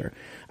Adventure.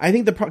 I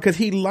think because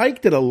he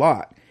liked it a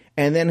lot.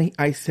 And then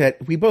I said,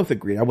 we both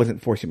agreed. I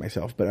wasn't forcing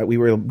myself, but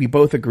we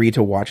both agreed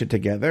to watch it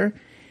together.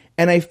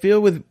 And I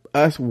feel with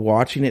us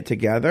watching it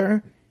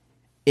together,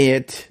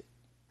 it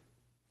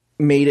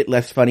made it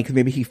less funny because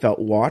maybe he felt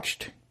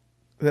watched.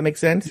 Does that make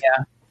sense?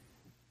 Yeah.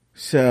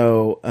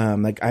 So,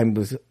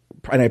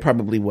 I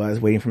probably was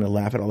waiting for him to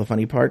laugh at all the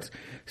funny parts.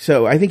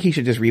 So I think he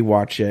should just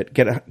rewatch it,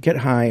 get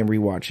high and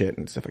rewatch it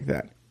and stuff like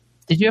that.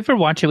 Did you ever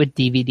watch it with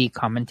DVD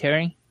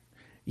commentary?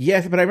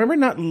 Yes, but I remember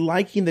not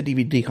liking the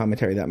DVD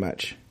commentary that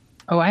much.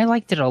 Oh, I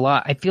liked it a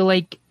lot. I feel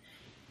like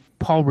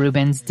Paul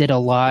Rubens did a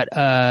lot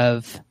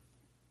of,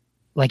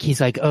 like,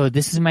 he's like, oh,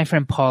 this is my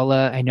friend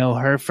Paula. I know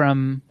her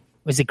from,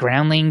 was it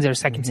Groundlings or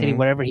Second City,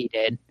 whatever he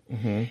did.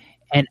 Mm-hmm.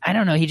 And I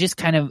don't know, he just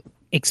kind of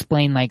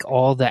explained like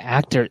all the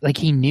actors, like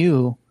he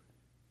knew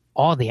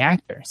all the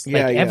actors.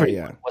 Like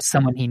everyone was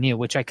someone he knew,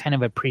 which I kind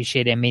of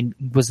appreciated. I mean,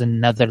 was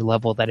another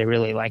level that I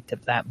really liked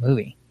of that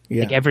movie.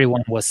 Yeah. Like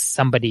everyone was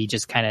somebody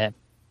just kind of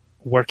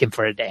working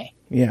for a day.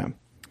 Yeah.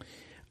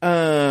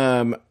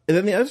 And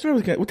then the other story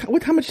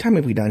was how much time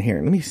have we done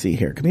here? Let me see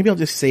here. Maybe I'll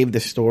just save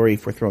this story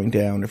for throwing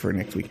down or for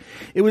next week.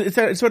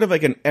 It's sort of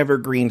like an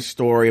evergreen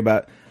story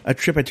about a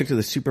trip I took to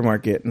the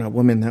supermarket and a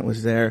woman that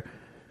was there.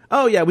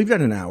 Oh yeah, we've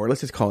done an hour.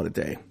 Let's just call it a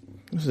day.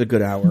 This is a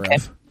good hour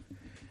of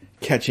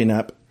catching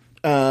up.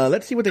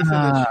 Let's see what they said.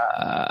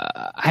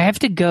 I have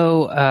to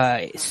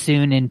go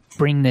soon and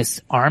bring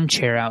this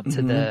armchair out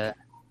to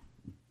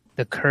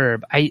the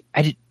curb.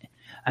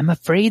 I'm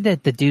afraid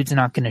that the dude's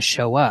not going to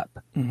show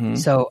up.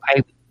 So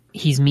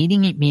he's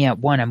meeting me at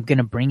 1. I'm going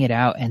to bring it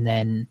out and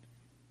then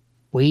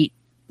wait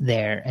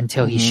there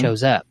until he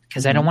shows up,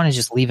 because I don't want to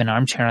just leave an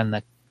armchair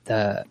on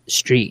the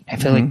street. I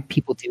feel like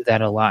people do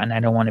that a lot, and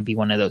I don't want to be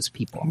one of those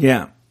people.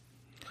 Yeah.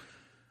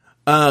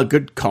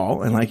 Good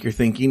call. I like your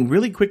thinking.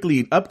 Really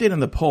quickly, update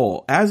on the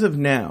poll. As of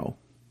now,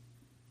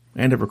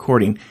 end of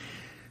recording,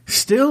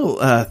 still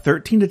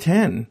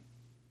 13-10.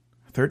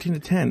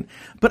 13-10.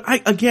 But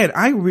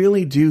I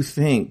really do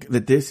think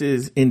that this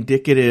is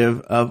indicative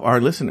of our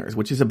listeners,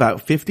 which is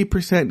about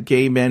 50%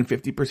 gay men,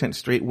 50%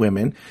 straight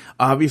women.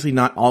 Obviously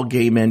not all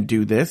gay men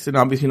do this, and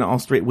obviously not all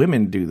straight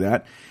women do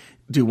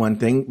one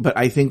thing, but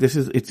I think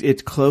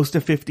it's close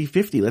to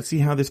 50-50. Let's see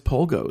how this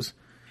poll goes.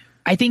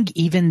 I think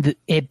even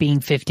it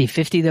being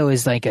 50-50 though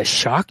is like a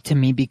shock to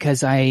me,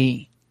 because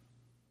I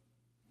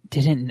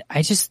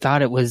just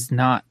thought it was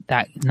not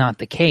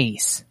the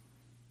case.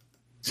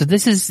 So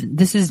this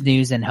is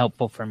news and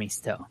helpful for me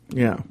still.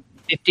 Yeah.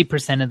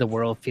 50% of the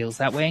world feels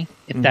that way.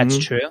 If that's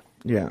true.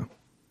 Yeah.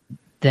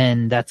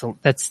 Then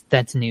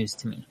that's news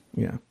to me.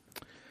 Yeah.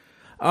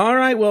 All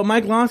right. Well,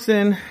 Mike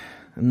Lawson,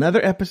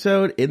 another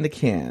episode in the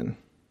can.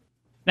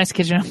 Nice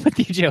catching up with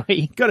you,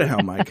 Joey. Go to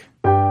hell, Mike.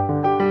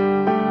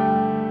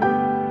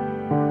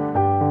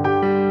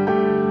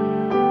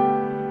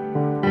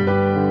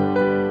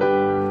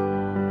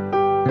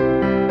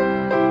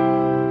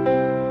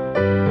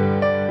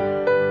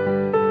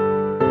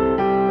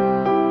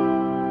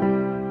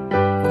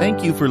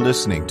 Thank you for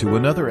listening to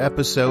another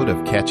episode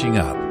of Catching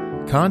Up.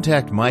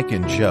 Contact Mike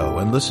and Joe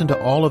and listen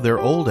to all of their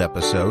old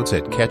episodes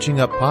at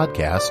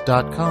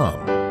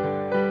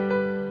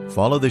catchinguppodcast.com.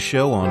 Follow the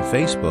show on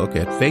Facebook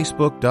at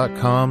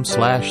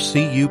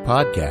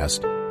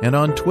facebook.com/CUpodcast and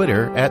on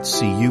Twitter at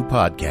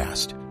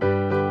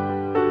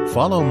CUpodcast.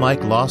 Follow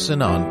Mike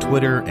Lawson on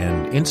Twitter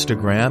and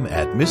Instagram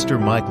at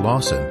Mr. Mike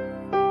Lawson.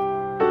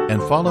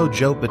 And follow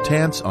Joe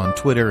Batance on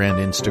Twitter and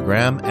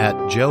Instagram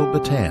at Joe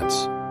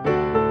Batance.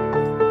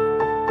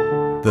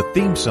 The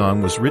theme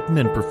song was written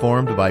and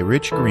performed by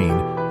Rich Green,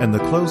 and the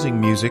closing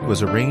music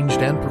was arranged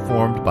and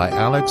performed by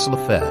Alex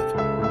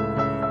Lefebvre.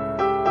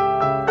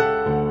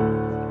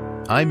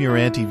 I'm your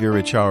Auntie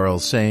Vera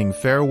Charles saying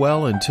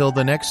farewell until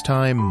the next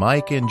time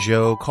Mike and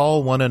Joe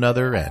call one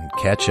another and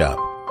catch up.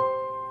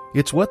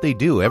 It's what they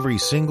do every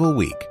single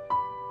week.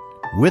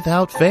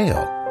 Without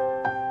fail,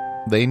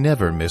 they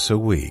never miss a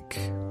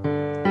week.